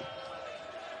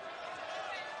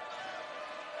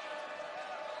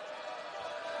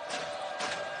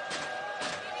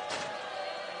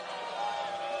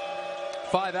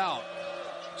 Five out.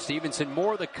 Stevenson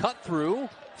Moore, the cut through,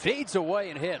 fades away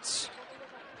and hits.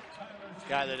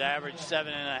 Guy that averaged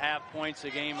 7.5 points a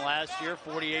game last year,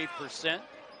 48%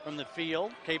 from the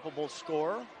field, capable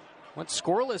scorer. Went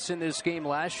scoreless in this game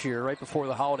last year, right before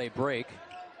the holiday break.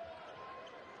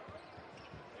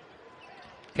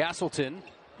 Castleton,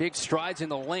 big strides in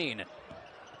the lane.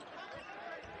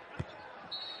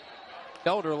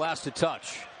 Felder last to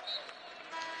touch.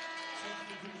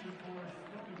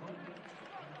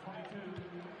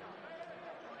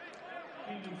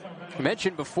 I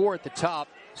mentioned before at the top,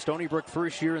 Stony Brook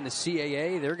first year in the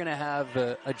CAA. They're going to have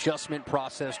an adjustment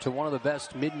process to one of the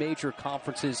best mid-major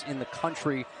conferences in the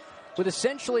country with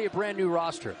essentially a brand new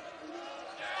roster.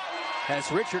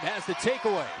 As Richard has the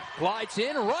takeaway, glides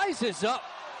in, rises up,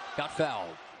 got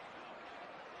fouled.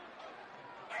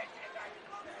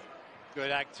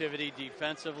 Good activity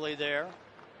defensively there.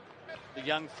 The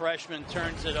young freshman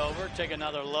turns it over. Take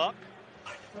another look.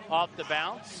 Off the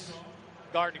bounce.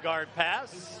 Guard-to-guard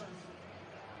pass.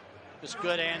 Just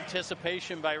good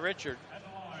anticipation by Richard.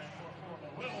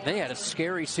 They had a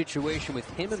scary situation with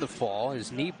him in the fall.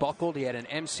 His knee buckled. He had an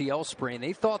MCL sprain.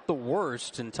 They thought the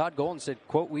worst, and Todd Golden said,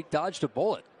 quote, "We dodged a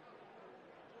bullet."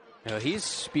 Now,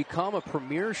 he's become a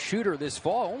premier shooter this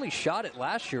fall. Only shot it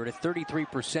last year at a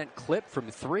 33% clip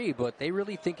from three, but they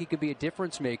really think he could be a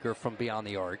difference maker from beyond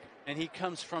the arc. And he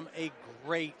comes from a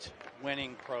great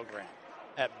winning program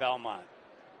at Belmont.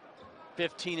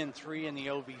 15-3 in the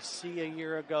OVC a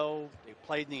year ago. They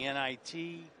played in the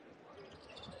NIT.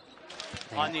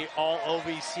 On the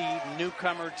all-OVC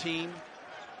newcomer team.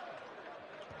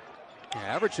 He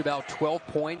averaged about 12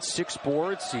 points, 6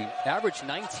 boards. He averaged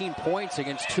 19 points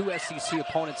against 2 SEC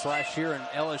opponents last year in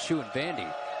LSU and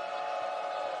Vandy.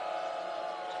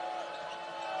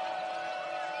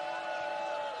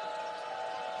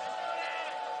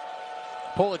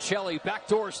 Policelli,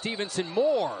 backdoor Stevenson,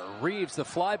 Moore. Reeves the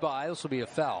flyby. This will be a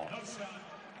foul.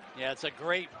 Yeah, it's a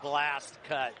great blast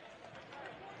cut.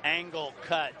 Angle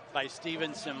cut by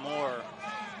Stevenson Moore.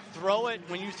 Throw it,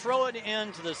 when you throw it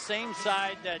into the same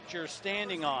side that you're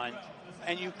standing on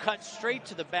and you cut straight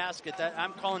to the basket, that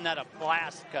I'm calling that a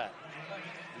blast cut.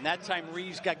 And that time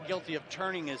Reeves got guilty of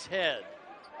turning his head.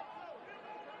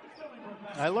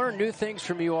 I learn new things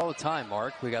from you all the time,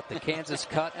 Mark. We got the Kansas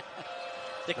cut.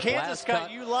 The Kansas cut,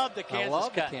 you love the Kansas cut. I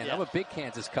love the Kansas. Yeah. I'm a big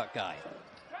Kansas cut guy.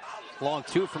 Long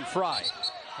two from Fry.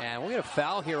 And we'll get a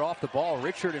foul here off the ball.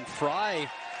 Richard and Fry,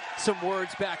 some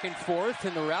words back and forth,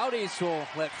 and the Rowdies will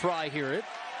let Fry hear it.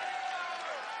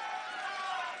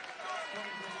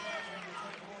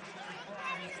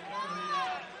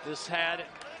 This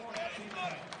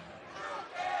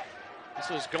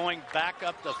was going back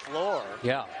up the floor.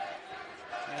 Yeah.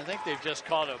 And I think they've just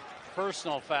called a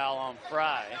personal foul on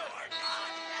Fry.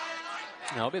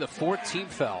 That'll be the 14th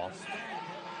foul.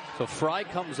 So Fry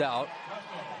comes out.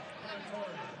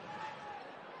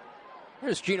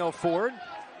 Here's Gino Ford,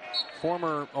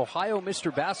 former Ohio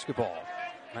Mr. Basketball.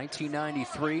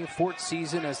 1993, fourth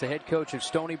season as the head coach of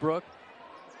Stony Brook.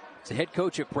 He's the head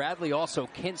coach at Bradley, also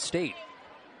Kent State.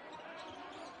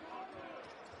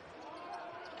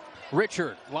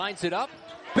 Richard lines it up,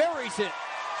 buries it.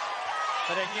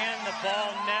 But again, the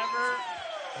ball never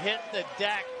hit the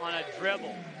deck on a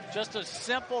dribble. Just a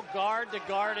simple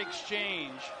guard-to-guard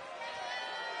exchange.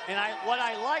 And what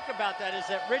I like about that is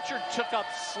that Richard took up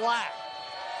slack.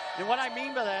 And what I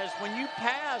mean by that is when you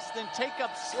pass, then take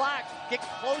up slack, get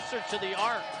closer to the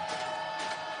arc.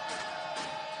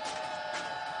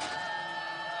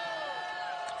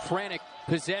 Frantic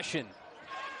possession.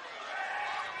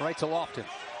 Right to Lofton.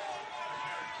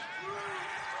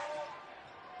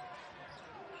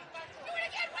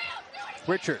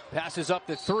 Richard passes up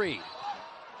the three.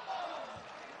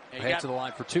 Head to the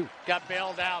line for two. Got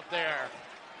bailed out there.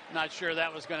 Not sure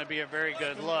that was going to be a very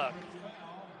good look.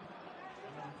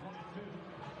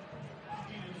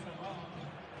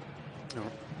 No.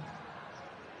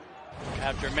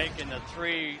 After making the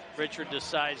three, Richard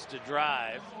decides to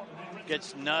drive.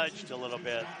 Gets nudged a little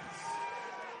bit.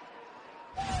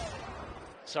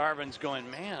 Sarvin's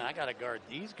going, man, I got to guard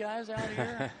these guys out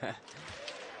here.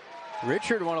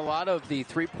 Richard won a lot of the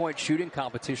three-point shooting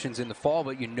competitions in the fall,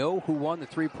 but you know who won the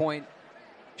three-point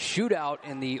shootout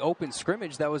in the open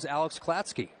scrimmage? That was Alex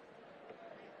Klatsky.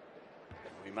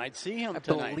 We might see him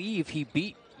tonight. I believe he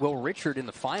beat Will Richard in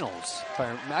the finals.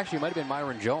 Actually, it might have been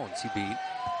Myron Jones he beat.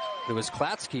 It was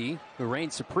Klatsky who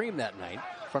reigned supreme that night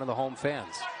in front of the home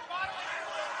fans.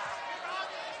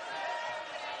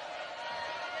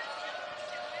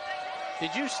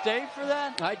 Did you stay for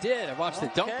that? I did. I watched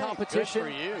the dunk competition.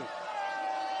 Good for you.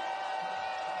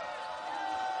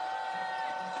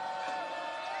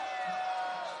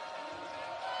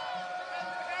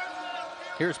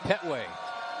 Here's Petway.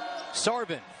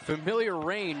 Sarvin, familiar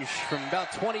range from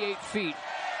about 28 feet.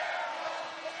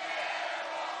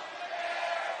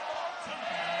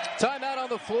 Timeout on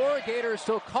the floor. Gators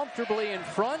still comfortably in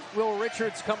front. Will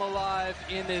Richards come alive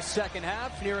in this second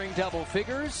half, nearing double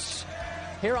figures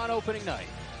here on opening night.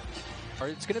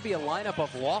 It's going to be a lineup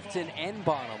of Lofton and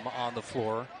Bonham on the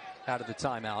floor out of the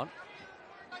timeout,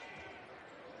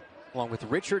 along with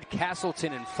Richard,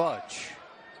 Castleton, and Fudge.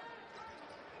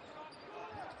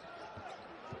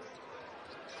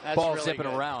 That's ball really zipping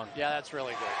good. around. Yeah, that's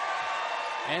really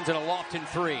good. Ends in a Lofton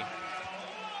 3.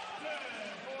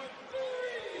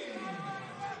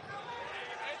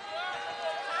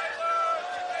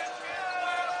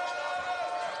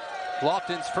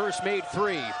 Lofton's first made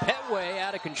 3. Petway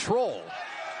out of control.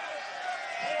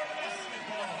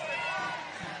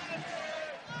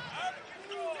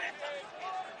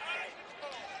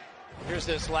 Here's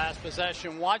this last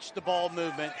possession. Watch the ball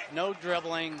movement. No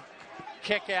dribbling.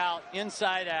 Kick out,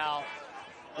 inside out.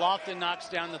 Lofton knocks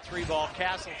down the 3 ball.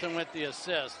 Castleton with the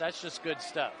assist. That's just good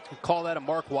stuff. You call that a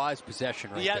Mark Wise possession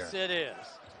right there. Yes, it is.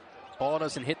 Ball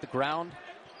doesn't hit the ground.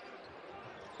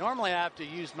 Normally I have to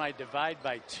use my divide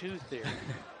by 2 theory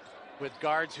with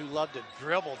guards who love to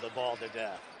dribble the ball to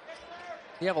death.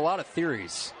 You have a lot of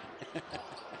theories.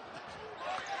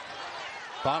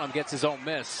 Bonham gets his own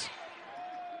miss.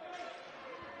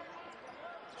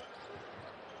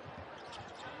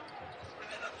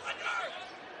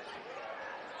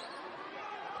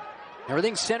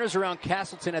 Everything centers around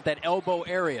Castleton at that elbow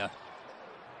area.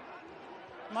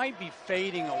 Might be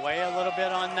fading away a little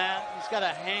bit on that. He's got to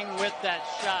hang with that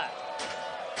shot.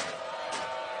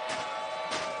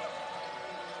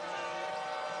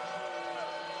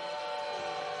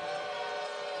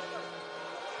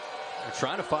 They're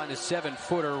trying to find a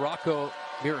 7-footer, Rocco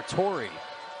Muratori.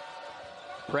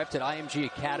 Prepped at IMG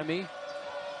Academy.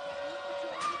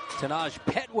 Tanaj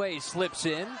Petway slips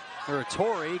in.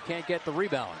 Muratori can't get the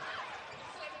rebound.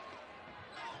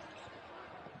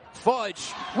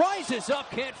 Fudge rises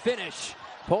up, can't finish.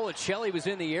 Policelli was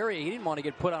in the area. He didn't want to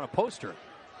get put on a poster.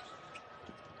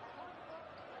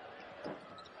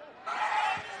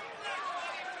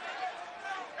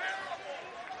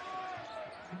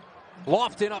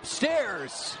 Lofton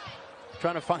upstairs.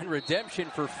 Trying to find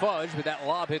redemption for Fudge, but that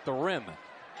lob hit the rim.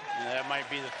 That might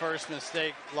be the first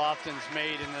mistake Lofton's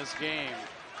made in this game.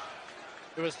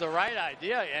 It was the right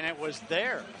idea, and it was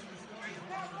there.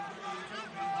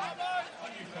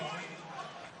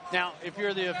 Now, if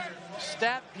you're the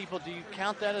stat people, do you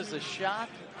count that as a shot?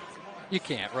 You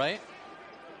can't, right?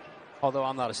 Although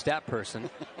I'm not a stat person.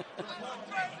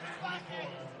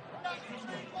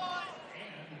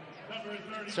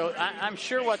 So I'm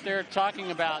sure what they're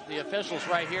talking about, the officials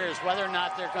right here, is whether or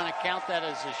not they're going to count that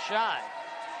as a shot.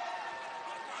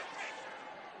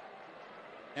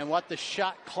 And what the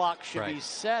shot clock should be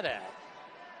set at.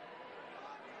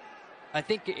 I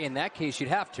think in that case you'd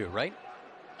have to, right?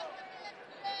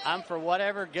 I'm for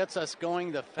whatever gets us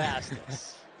going the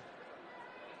fastest.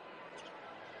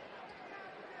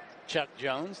 Chuck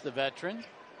Jones, the veteran,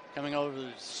 coming over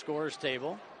the scores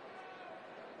table.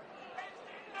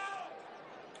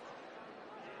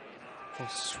 We'll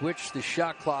switch the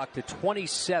shot clock to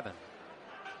 27.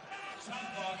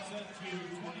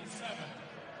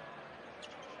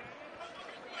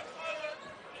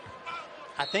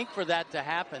 I think for that to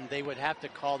happen, they would have to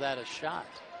call that a shot.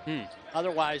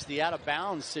 Otherwise, the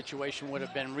out-of-bounds situation would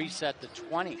have been reset to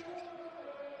 20.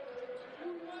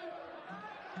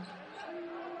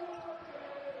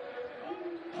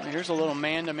 Here's a little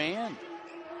man-to-man.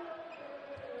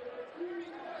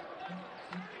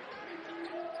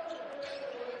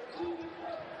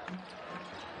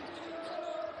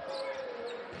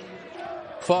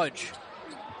 Fudge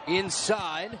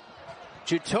inside.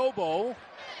 Jitobo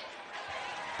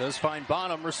does find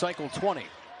Bonham, recycle 20.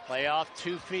 Play off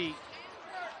 2 feet.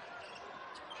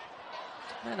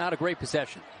 And not a great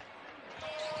possession.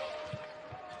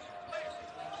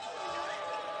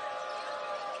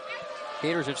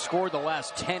 Gators have scored the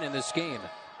last 10 in this game.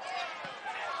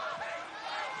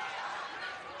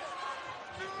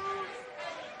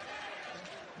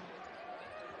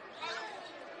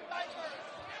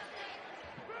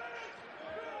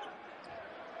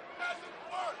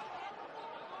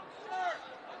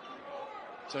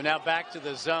 So now back to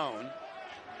the zone.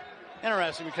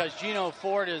 Interesting because Gino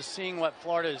Ford is seeing what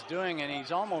Florida is doing, and he's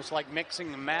almost like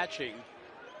mixing and matching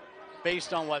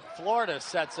based on what Florida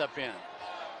sets up in.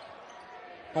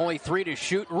 Only 3 to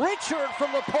shoot. Richard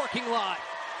from the parking lot.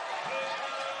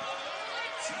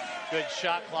 Good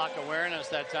shot clock awareness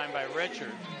that time by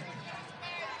Richard.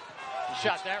 He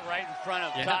shot that right in front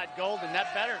of Todd Golden.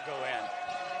 That better go in.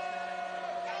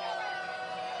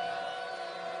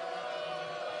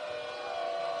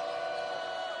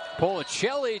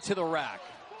 Policelli to the rack.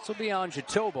 This will be on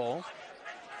Jitobo.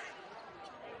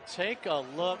 Take a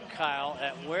look, Kyle,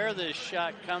 at where this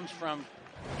shot comes from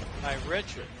by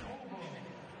Richard.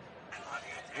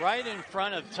 Right in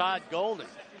front of Todd Golden.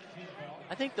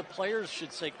 I think the players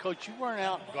should say, Coach, you weren't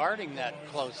out guarding that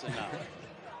close enough.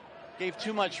 Gave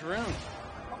too much room.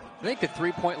 I think the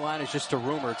three-point line is just a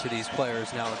rumor to these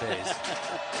players nowadays.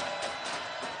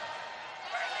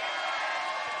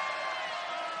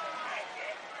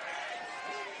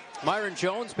 Myron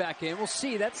Jones back in. We'll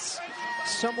see. That's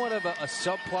somewhat of a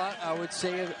subplot, I would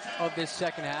say, of this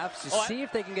second half. To see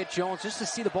if they can get Jones, just to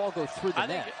see the ball go through the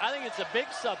net. I think it's a big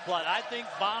subplot. I think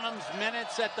Bonham's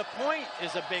minutes at the point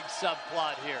is a big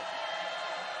subplot here.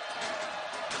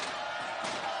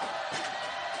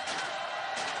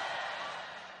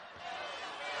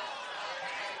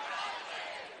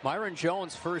 Myron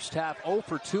Jones first half 0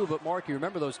 for 2, but Mark, you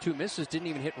remember those 2 misses didn't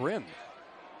even hit rim.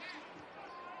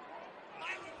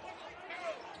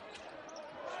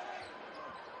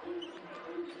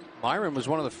 Myron was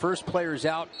one of the first players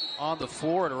out on the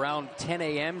floor at around 10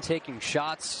 a.m. taking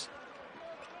shots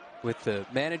with the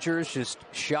managers, just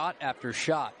shot after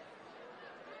shot.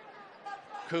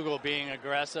 Kugel being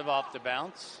aggressive off the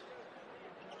bounce.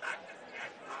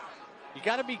 You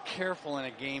got to be careful in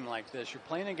a game like this. You're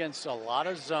playing against a lot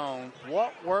of zone.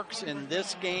 What works in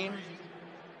this game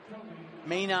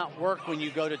may not work when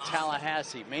you go to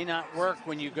Tallahassee, may not work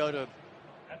when you go to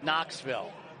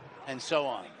Knoxville, and so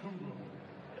on.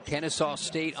 Kennesaw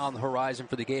State on the horizon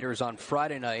for the Gators on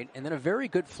Friday night, and then a very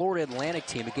good Florida Atlantic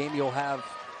team, a game you'll have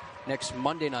next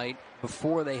Monday night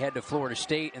before they head to Florida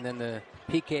State, and then the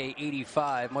PK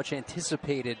 85, much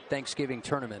anticipated Thanksgiving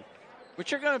tournament. Which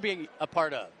you're going to be a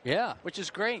part of. Yeah. Which is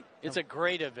great. It's a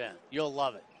great event. You'll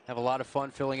love it. Have a lot of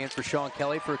fun filling in for Sean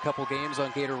Kelly for a couple games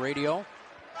on Gator Radio.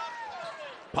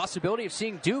 Possibility of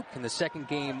seeing Duke in the second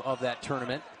game of that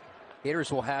tournament.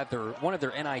 Gators will have one of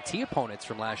their NIT opponents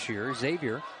from last year,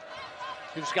 Xavier.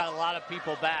 Who's got a lot of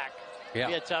people back. Yeah.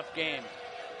 Be a tough game.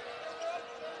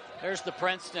 There's the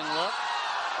Princeton look.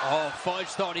 Oh, Fudge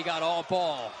thought he got all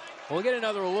ball. We'll get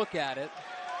another look at it.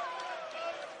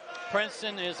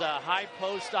 Princeton is a high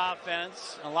post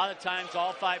offense. A lot of times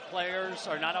all 5 players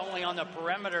are not only on the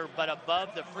perimeter but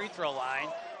above the free throw line.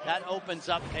 That opens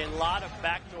up a lot of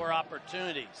backdoor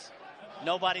opportunities.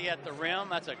 Nobody at the rim.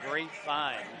 That's a great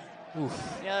find.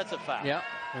 Oof. Yeah, that's a foul. Yeah,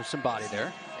 there's some body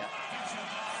there. Yeah.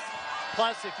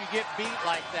 Plus, if you get beat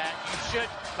like that, you should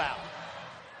foul.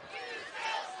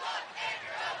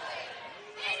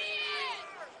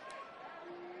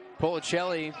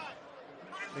 Policelli,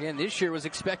 again, this year was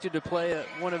expected to play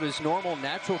one of his normal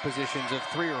natural positions of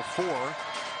 3 or 4.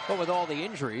 But with all the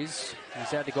injuries, he's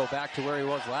had to go back to where he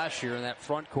was last year in that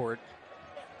front court.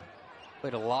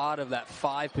 Played a lot of that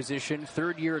 5 position.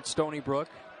 3rd year at Stony Brook.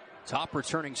 Top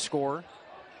returning scorer.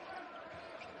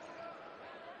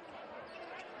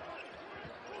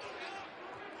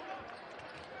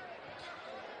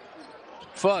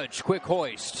 Fudge, quick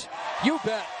hoist. You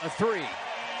bet, a 3.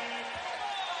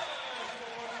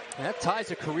 That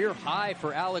ties a career high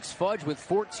for Alex Fudge with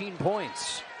 14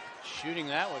 points. Shooting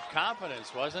that with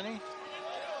confidence, wasn't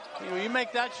he? You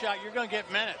make that shot, you're going to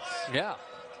get minutes. Yeah.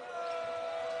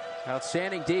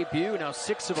 Outstanding debut. Now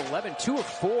 6 of 11, 2 of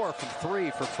 4 from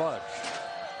 3 for Fudge.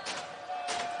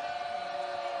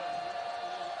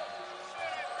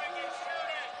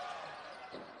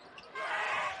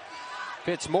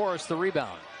 Fitzmaurice the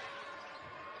rebound.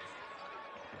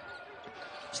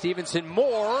 Stevenson,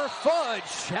 Moore,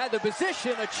 Fudge had the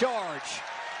position, a charge.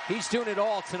 He's doing it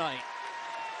all tonight.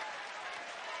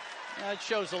 That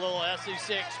shows a little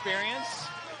SEC experience.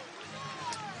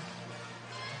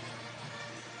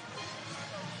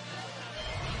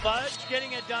 Fudge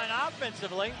getting it done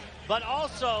offensively, but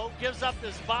also gives up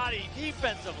his body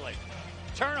defensively.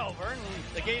 Turnover, and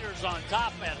the Gators on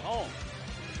top at home.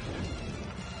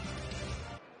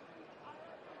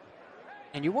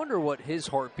 And you wonder what his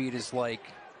heartbeat is like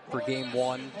for game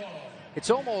 1. It's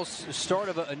almost the start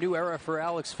of a new era for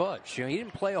Alex Fudge. You know, he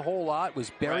didn't play a whole lot,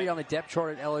 was buried on the depth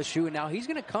chart at LSU, and now he's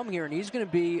going to come here and he's going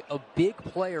to be a big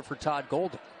player for Todd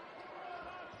Golden.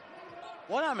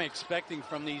 What I'm expecting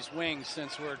from these wings,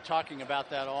 since we're talking about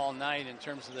that all night in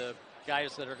terms of the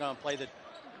guys that are going to play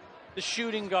the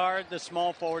shooting guard, the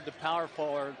small forward, the power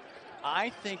forward, I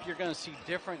think you're going to see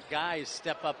different guys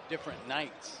step up different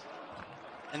nights.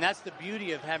 And that's the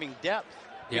beauty of having depth.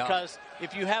 Because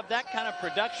if you have that kind of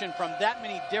production from that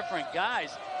many different guys,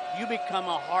 you become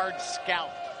a hard scout.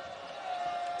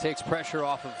 Takes pressure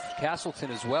off of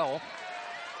Castleton as well.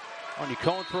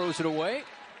 Onyekon throws it away.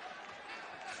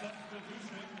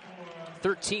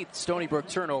 13th Stony Brook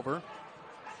turnover.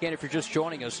 Again, if you're just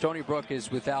joining us, Stony Brook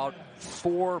is without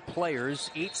 4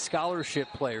 players, 8 scholarship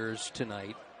players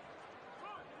tonight.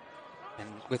 And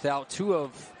without 2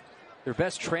 of their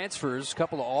best transfers, a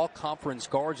couple of all-conference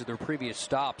guards of their previous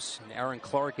stops, and Aaron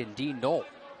Clark and Dean Knoll.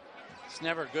 It's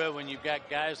never good when you've got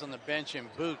guys on the bench in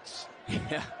boots.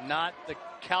 Yeah. Not the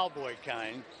cowboy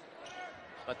kind,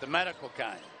 but the medical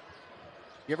kind.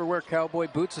 You ever wear cowboy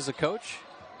boots as a coach?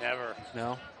 Never.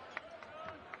 No.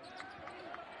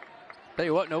 Tell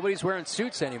you what, nobody's wearing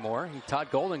suits anymore. Todd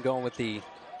Golden going with the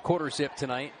quarter zip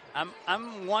tonight.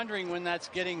 I'm wondering when that's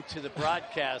getting to the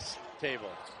broadcast table.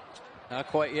 Not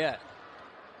quite yet.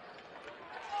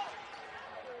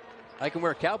 I can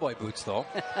wear cowboy boots, though.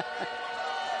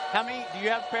 How many? Do you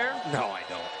have a pair? No, I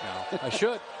don't. No, I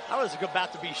should. I was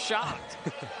about to be shocked.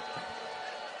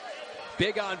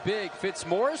 Big on big.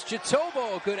 Fitzmaurice,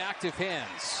 Jitobo, good active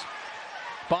hands.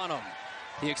 Bonham,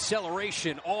 the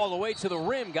acceleration all the way to the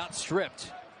rim, got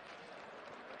stripped.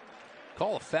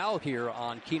 Call a foul here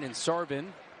on Keenan Sarvin.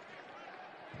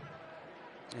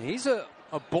 He's a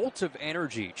bolt of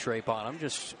energy, Trey Bonham.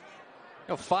 Just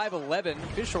 5'11".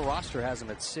 Official roster has him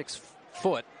at 6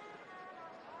 foot.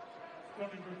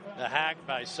 The hack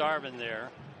by Sarvin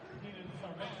there.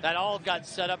 That all got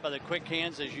set up by the quick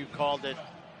hands, as you called it,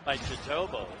 by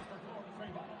Jitobo.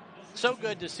 So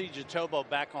good to see Jitobo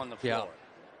back on the floor. Yeah.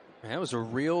 That was a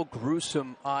real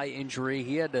gruesome eye injury.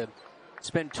 He had to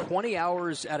spend 20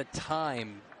 hours at a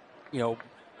time,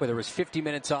 whether it was 50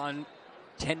 minutes on,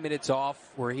 10 minutes off,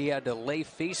 where he had to lay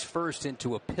face first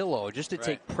into a pillow just to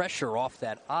take pressure off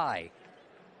that eye.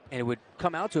 And it would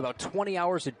come out to about 20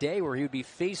 hours a day where he would be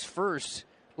face first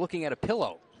looking at a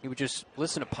pillow. He would just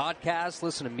listen to podcasts,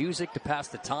 listen to music to pass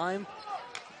the time.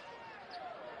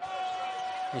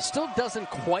 He still doesn't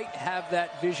quite have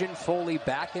that vision fully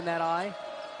back in that eye.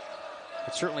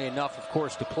 It's certainly enough, of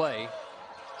course, to play.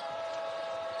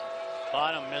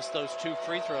 Bonham missed those 2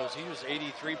 free throws. He was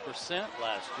 83%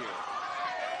 last year.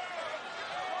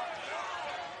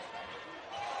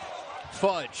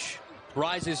 Fudge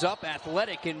rises up,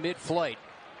 athletic in mid-flight.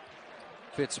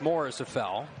 Fitzmaurice a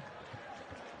foul.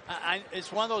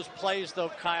 It's one of those plays, though,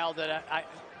 Kyle, that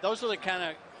those are the kind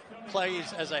of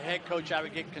plays as a head coach I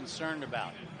would get concerned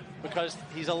about, because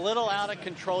he's a little out of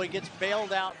control. He gets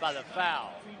bailed out by the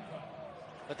foul.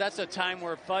 But that's a time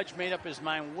where Fudge made up his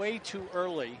mind way too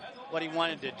early what he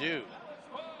wanted to do.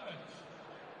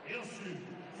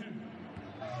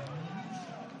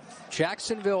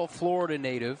 Jacksonville, Florida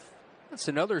native. That's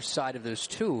another side of this,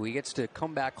 too. He gets to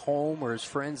come back home where his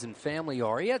friends and family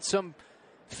are. He had some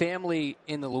family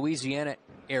in the Louisiana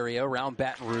area around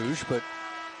Baton Rouge, but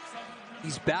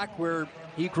he's back where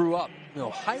he grew up.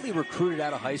 Highly recruited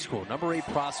out of high school. Number 8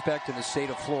 prospect in the state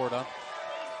of Florida.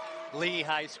 Lee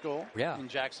High School in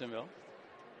Jacksonville.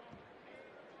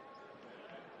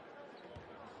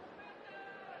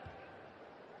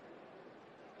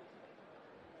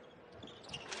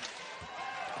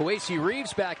 Kowacie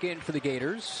Reeves back in for the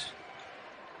Gators.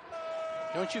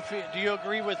 Do you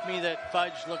agree with me that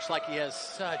Fudge looks like he has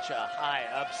such a high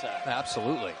upside?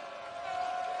 Absolutely.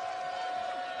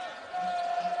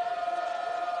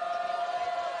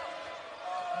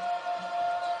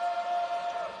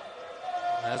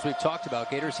 As we've talked about,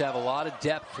 Gators have a lot of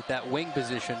depth at that wing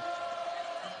position.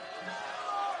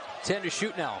 10 to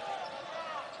shoot now.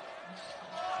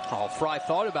 Fry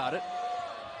thought about it.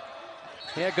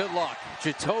 Yeah, good luck.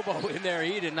 Jitobo in there,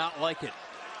 he did not like it.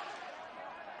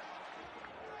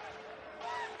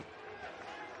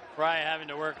 Fry having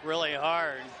to work really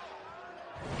hard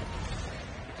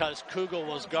because Kugel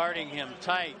was guarding him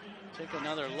tight. Take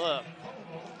another look.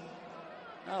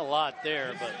 Not a lot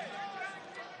there, but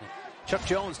Chuck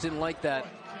Jones didn't like that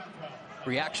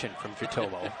reaction from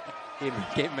Jitobo.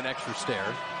 gave him an extra stare.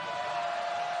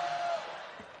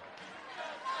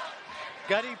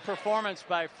 Gutty performance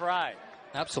by Fry.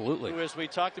 Absolutely. Who, as we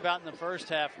talked about in the first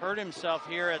half, hurt himself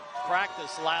here at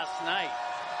practice last night.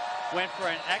 Went for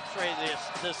an x-ray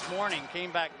this morning,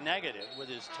 came back negative with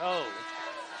his toe.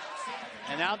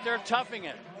 And out there toughing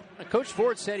it. Coach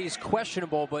Ford said he's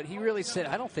questionable, but he really said,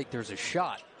 I don't think there's a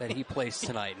shot that he plays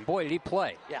tonight. And boy, did he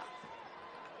play. Yeah.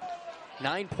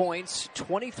 9 points,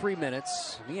 23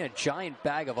 minutes. He had a giant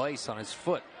bag of ice on his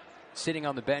foot, sitting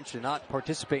on the bench to not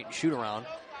participate in shoot around.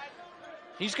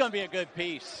 He's going to be a good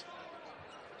piece.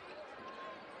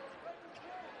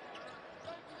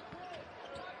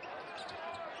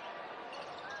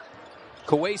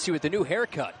 Kowacie with the new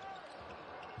haircut.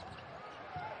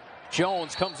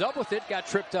 Jones comes up with it, got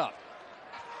tripped up.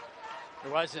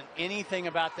 There wasn't anything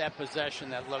about that possession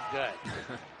that looked good.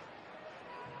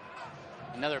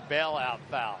 Another bailout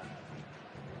foul.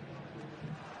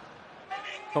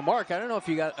 Well, Mark, I don't know if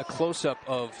you got a close-up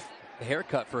of the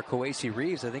haircut for Kowacie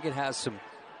Reeves. I think it has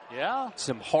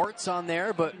some hearts on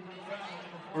there, but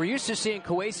we're used to seeing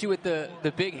Kowacie with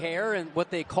the big hair and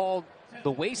what they called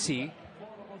the Wacie.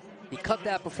 He cut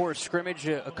that before a scrimmage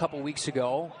a couple weeks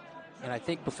ago, and I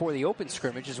think before the open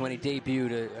scrimmage is when he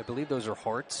debuted. I believe those are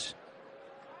hearts.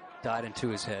 Died into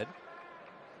his head.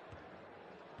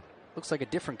 Looks like a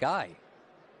different guy.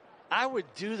 I would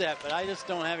do that, but I just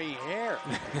don't have any hair.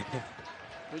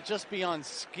 It would just be on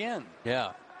skin.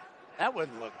 Yeah. That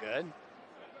wouldn't look good.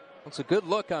 It's a good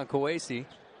look on Kwesi.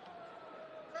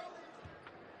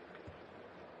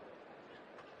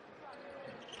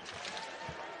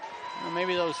 Well,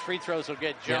 maybe those free throws will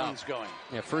get Jones going.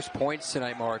 Yeah, first points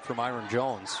tonight, Mark, from Myron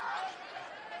Jones.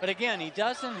 But again, he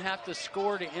doesn't have to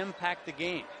score to impact the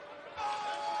game.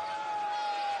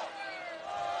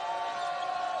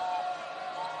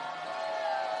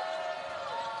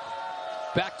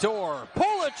 Backdoor.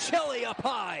 Policelli up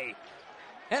high.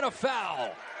 And a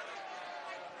foul.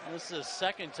 This is the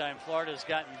second time Florida's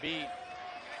gotten beat.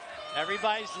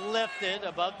 Everybody's lifted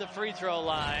above the free throw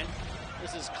line.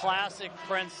 This is classic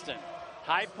Princeton.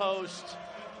 High post,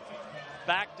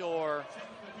 backdoor,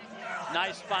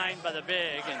 nice find by the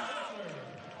big, and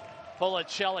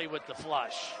Policelli with the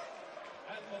flush.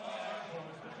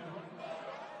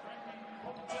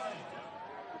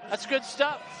 That's good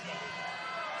stuff.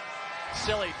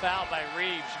 Silly foul by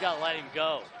Reeves. You got to let him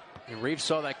go. And Reeves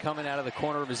saw that coming out of the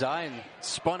corner of his eye and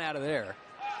spun out of there.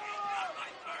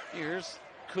 Here's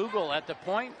Kugel at the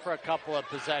point for a couple of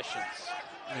possessions.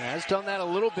 He has done that a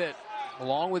little bit,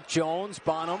 along with Jones,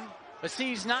 Bonham. But see,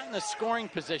 he's not in the scoring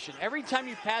position. Every time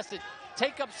you pass it,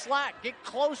 take up slack. Get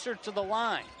closer to the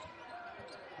line.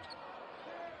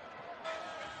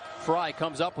 Fry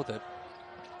comes up with it.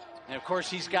 And, of course,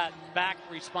 he's got back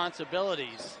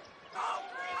responsibilities.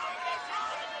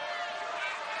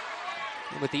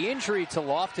 With the injury to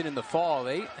Lofton in the fall,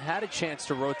 they had a chance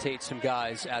to rotate some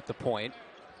guys at the point.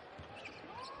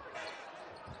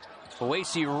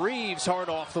 Kwesi Reeves hard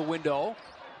off the window.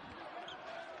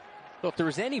 So if there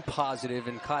was any positive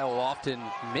in Kyle Lofton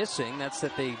missing, that's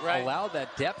that they allowed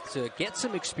that depth to get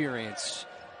some experience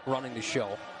running the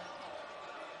show.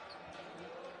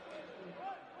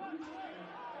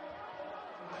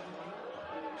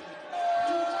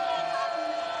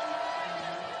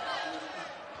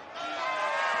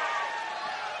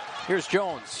 Here's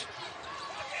Jones.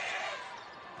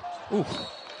 Ooh.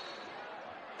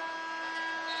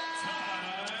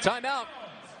 Timeout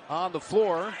on the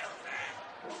floor.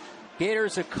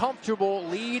 Gators a comfortable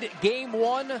lead. Game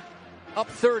one, up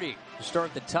 30 to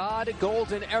start the Todd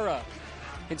Golden era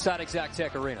inside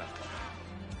Exactech Arena.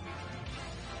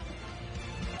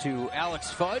 To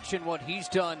Alex Fudge and what he's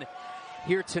done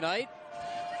here tonight.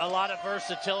 A lot of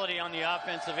versatility on the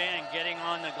offensive end, getting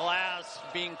on the glass,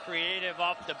 being creative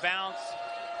off the bounce,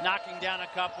 knocking down a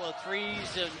couple of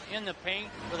threes in the paint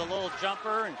with a little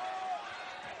jumper. And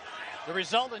the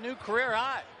result, a new career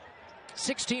high.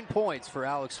 16 points for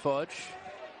Alex Fudge.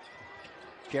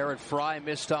 Garrett Fry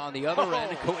missed on the other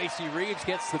end. Kwesi Reeves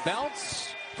gets the bounce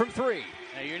from three.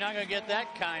 Now, you're not going to get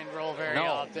that kind roll very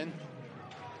often.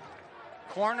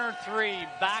 Corner three,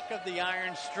 back of the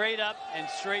iron, straight up and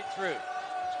straight through.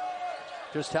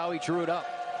 Just how he drew it up.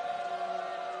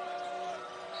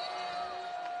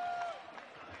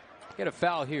 Get a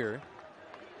foul here.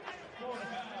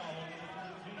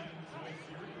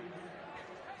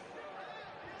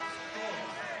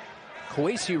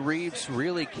 Kwesi Reeves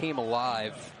really came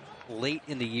alive late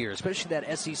in the year, especially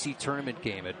that SEC tournament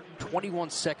game at 21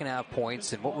 second half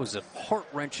points and what was a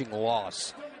heart-wrenching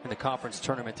loss in the conference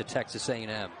tournament to Texas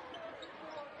A&M.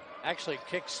 Actually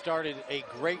kick-started a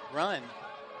great run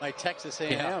by Texas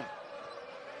A&M. Yeah.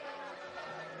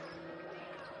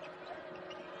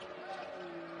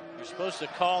 You're supposed to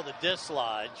call the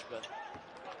dislodge, but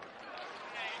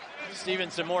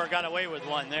Stevenson Moore got away with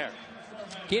one there.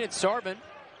 Keenan Sarbin.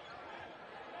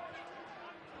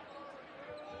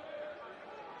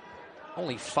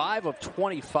 Only 5 of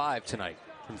 25 tonight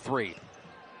from three.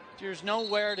 There's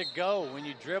nowhere to go when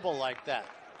you dribble like that.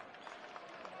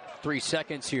 3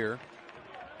 seconds here.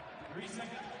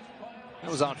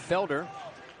 That was on Felder.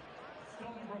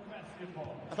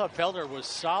 I thought Felder was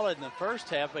solid in the first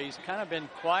half, but he's kind of been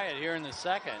quiet here in the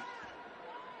second.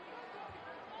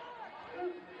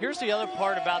 Here's the other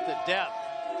part about the depth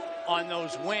on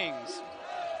those wings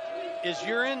is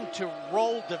you're into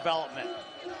role development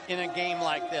in a game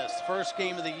like this. First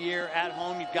game of the year at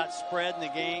home, you've got spread in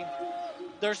the game.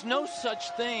 There's no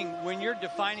such thing when you're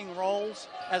defining roles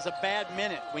as a bad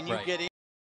minute when you get in.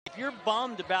 If you're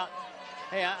bummed about,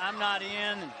 hey, I'm not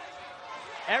in,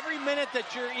 every minute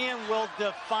that you're in will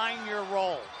define your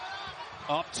role.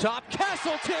 Up top,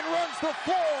 Castleton runs the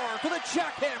floor for the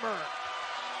jackhammer.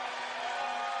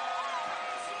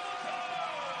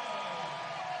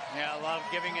 Yeah, I love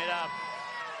giving it up.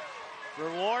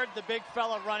 Reward the big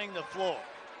fella running the floor.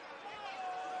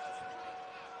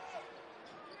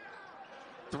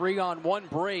 3-on-1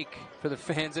 break for the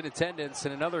fans in attendance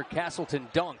and another Castleton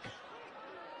dunk.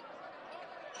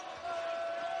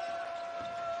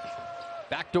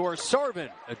 Backdoor Sarbin,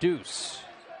 a deuce.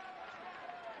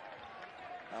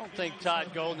 don't think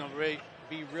Todd Golden will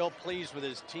be real pleased with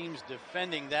his team's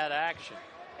defending that action.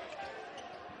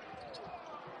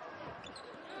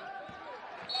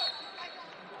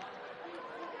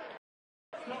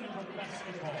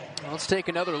 Let's take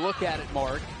another look at it,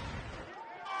 Mark.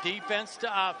 Defense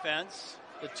to offense,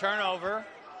 the turnover,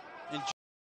 and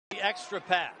the extra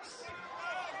pass.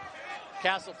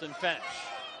 Castleton finish.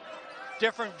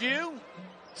 Different view,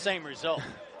 same result.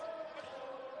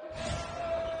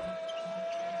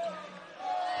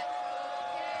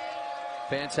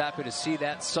 Fans happy to see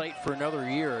that sight for another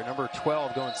year. Number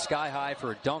 12 going sky high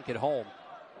for a dunk at home.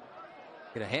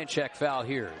 Get a hand check foul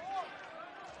here.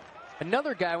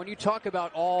 Another guy, when you talk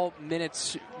about all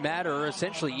minutes matter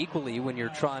essentially equally when you're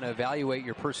trying to evaluate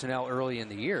your personnel early in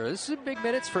the year. This is big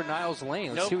minutes for Niles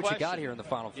Lane. Let's see what you got here in the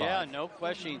final five. Yeah, no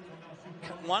question.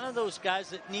 One of those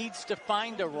guys that needs to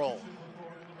find a role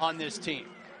on this team.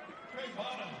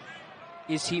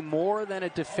 Is he more than a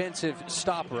defensive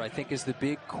stopper, I think, is the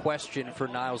big question for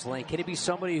Niles Lane. Can he be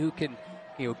somebody who can,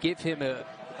 give him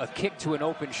a kick to an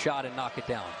open shot and knock it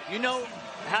down? You know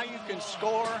how you can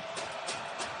score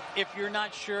if you're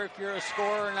not sure if you're a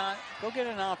scorer or not? Go get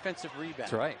an offensive rebound.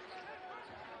 That's right.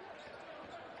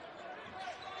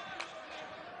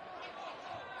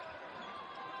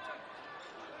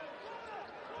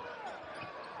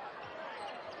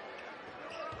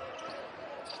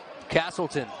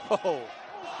 Castleton. Oh.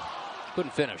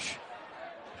 Couldn't finish.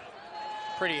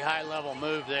 Pretty high level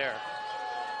move there.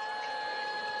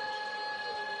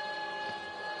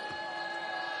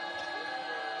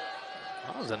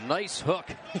 That was a nice hook.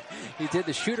 He did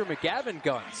the Shooter McGavin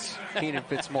guns, Keenan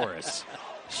Fitzmaurice.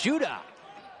 Shooter.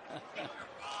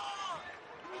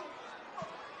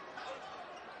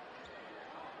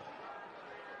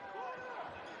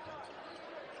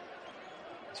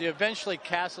 See, eventually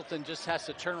Castleton just has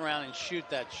to turn around and shoot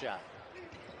that shot.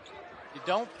 You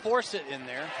don't force it in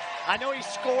there. I know he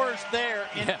scores there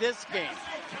in this game.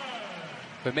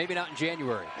 But maybe not in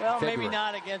January. Well, February. maybe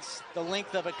not against the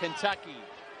length of a Kentucky.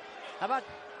 How about,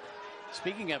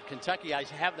 speaking of Kentucky, I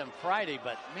have them Friday,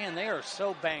 but man, they are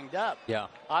so banged up. Yeah.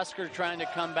 Oscar trying to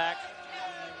come back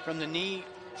from the knee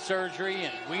surgery,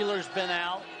 and Wheeler's been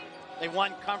out. They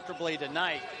won comfortably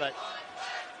tonight, but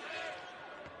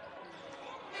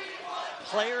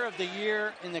player of the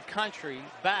year in the country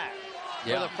back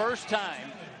for the first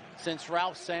time since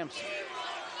Ralph Sampson.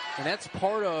 And that's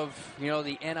part of,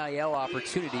 the NIL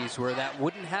opportunities where that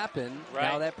wouldn't happen. Right.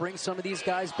 Now that brings some of these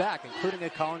guys back, including a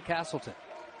Colin Castleton.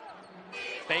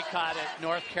 Baycott at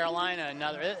North Carolina,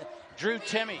 another. Drew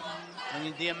Timme. I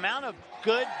mean, the amount of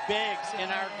good bigs in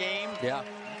our game,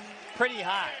 pretty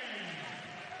high.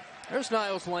 There's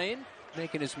Niles Lane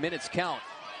making his minutes count.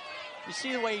 You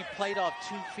see the way he played off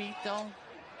 2 feet, though?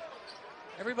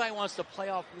 Everybody wants to play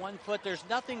off 1 foot. There's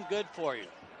nothing good for you.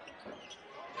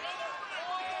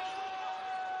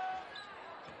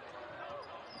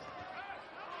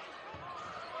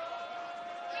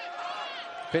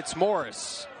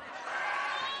 Fitzmaurice.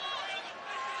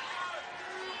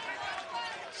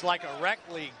 It's like a rec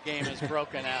league game has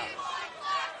broken out.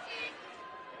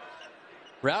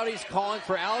 Rowdy's calling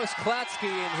for Alex Klatsky,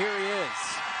 and here he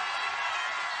is.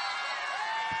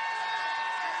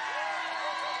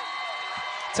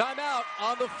 Timeout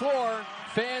on the floor.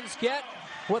 Fans get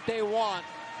what they want.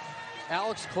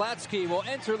 Alex Klatsky will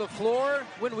enter the floor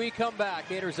when we come back.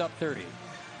 Gators up 30.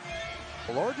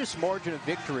 The largest margin of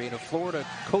victory in a Florida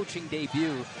coaching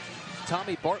debut.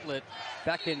 Tommy Bartlett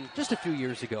back in just a few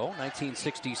years ago,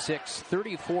 1966,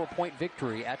 34-point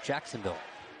victory at Jacksonville.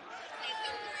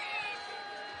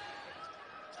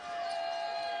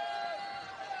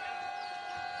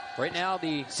 Right now,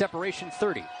 the separation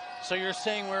 30. So you're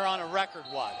saying we're on a record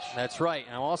watch? That's right.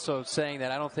 And I'm also saying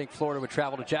that I don't think Florida would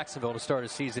travel to Jacksonville to start a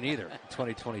season either in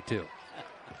 2022.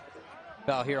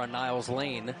 Foul here on Niles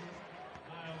Lane.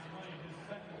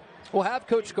 We'll have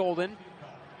Coach Golden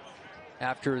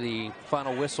after the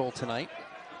final whistle tonight.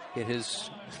 Get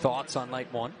his thoughts on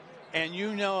night one. And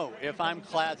if I'm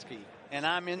Klatsky and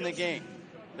I'm in the game,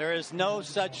 there is no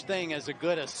such thing as a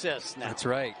good assist now. That's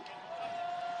right.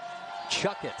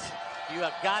 Chuck it. You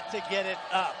have got to get it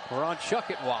up. We're on chuck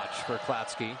it watch for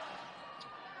Klatsky.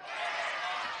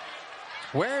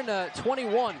 Wearing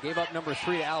 21, gave up number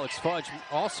 3 to Alex Fudge.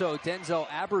 Also, Denzel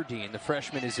Aberdeen, the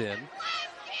freshman, is in.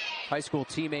 High school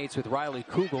teammates with Riley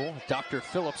Kugel, Dr.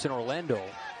 Phillips in Orlando.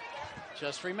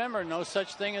 Just remember, no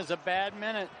such thing as a bad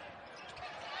minute.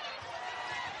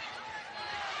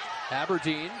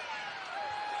 Aberdeen.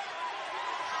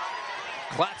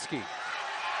 Klatsky.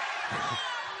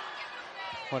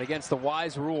 Went against the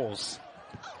wise rules.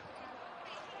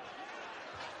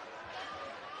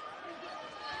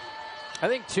 I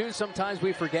think, too, sometimes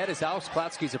we forget is Alex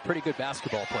Klatsky's a pretty good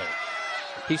basketball player.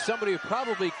 He's somebody who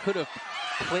probably could have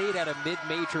played at a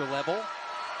mid-major level.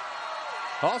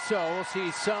 Also, we'll see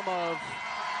some of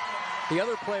the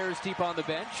other players deep on the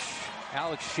bench.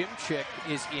 Alex Shimchick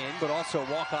is in, but also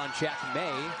walk-on Jack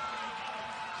May.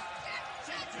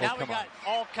 Now we got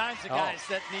all kinds of guys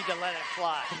that need to let it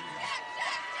fly.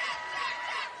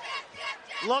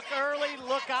 Look early,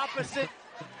 look opposite,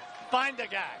 find a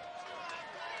guy.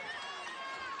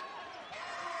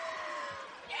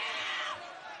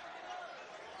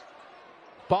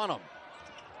 Bonham.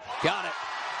 Got it.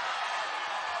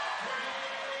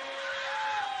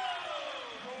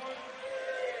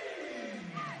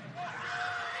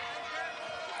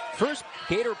 First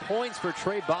Gator points for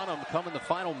Trey Bonham come in the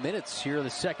final minutes here of the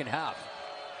second half.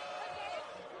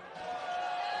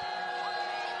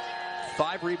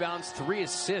 5 rebounds, 3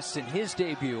 assists in his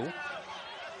debut.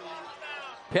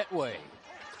 Petway.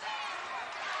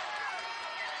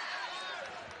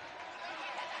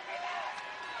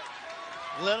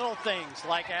 Little things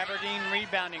like Aberdeen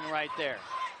rebounding right there.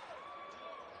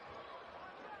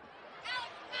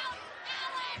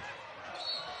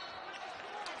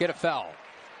 Get a foul.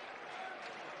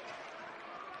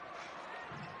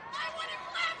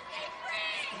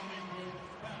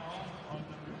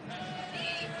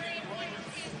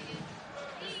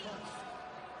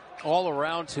 All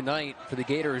around tonight for the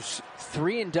Gators,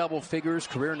 3 in double figures.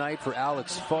 Career night for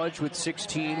Alex Fudge with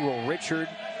 16. Will Richard,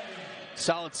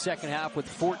 solid second half with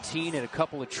 14 and a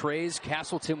couple of trays.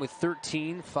 Castleton with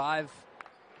 13, 5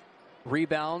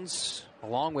 rebounds,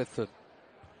 along with a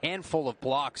handful of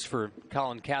blocks for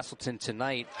Colin Castleton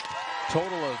tonight.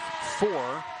 Total of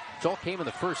 4. It all came in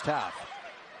the first half.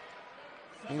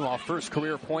 Meanwhile, first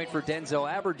career point for Denzel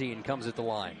Aberdeen comes at the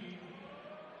line.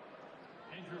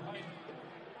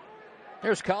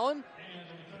 There's Colin.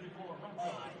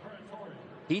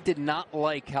 He did not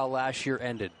like how last year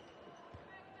ended.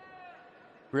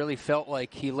 Really felt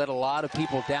like he let a lot of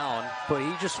people down, but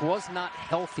he just was not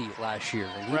healthy last year.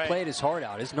 And he played his heart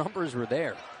out. His numbers were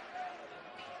there.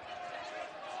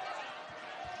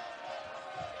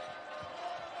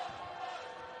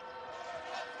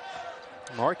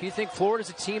 Mark, you think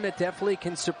Florida's a team that definitely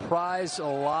can surprise a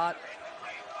lot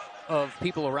of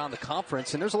people around the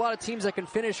conference, and there's a lot of teams that can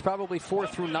finish probably 4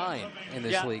 through 9 in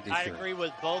this league this year. I agree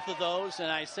with both of those,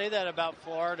 and I say that about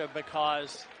Florida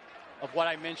because of what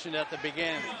I mentioned at the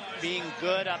beginning, being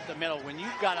good up the middle. When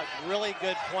you've got a really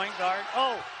good point guard,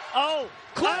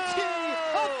 Klatsky,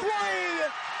 a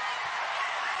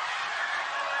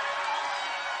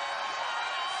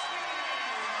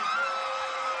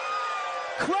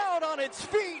 3! Crowd on its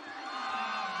feet.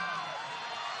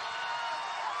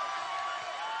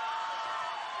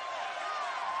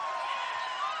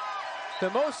 The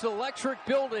most electric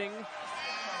building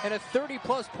in a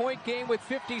 30-plus point game with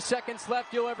 50 seconds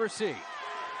left you'll ever see.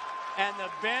 And the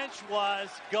bench was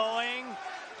going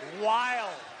wild.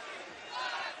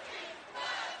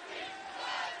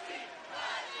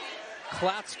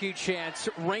 Klatsky chants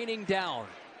raining down.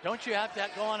 Don't you have to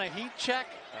go on a heat check?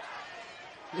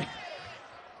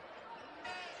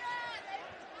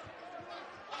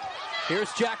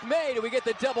 Here's Jack May. Do we get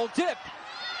the double dip?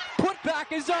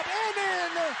 Putback is up and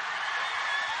in.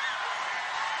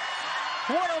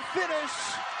 What a finish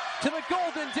to the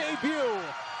Golden debut.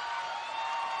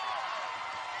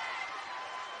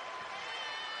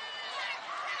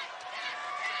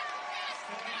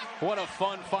 What a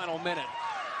fun final minute.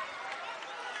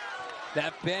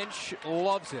 That bench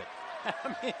loves it.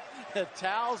 I mean, the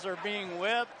towels are being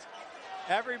whipped.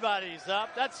 Everybody's up.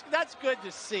 That's good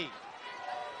to see.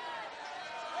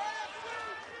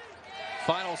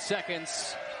 Final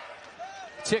seconds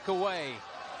tick away.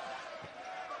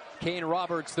 Kane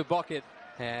Roberts the bucket,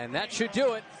 and that should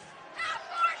do it.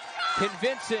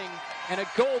 Convincing and a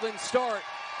golden start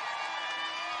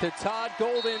to Todd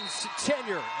Golden's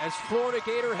tenure as Florida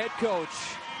Gator head coach.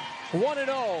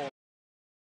 1-0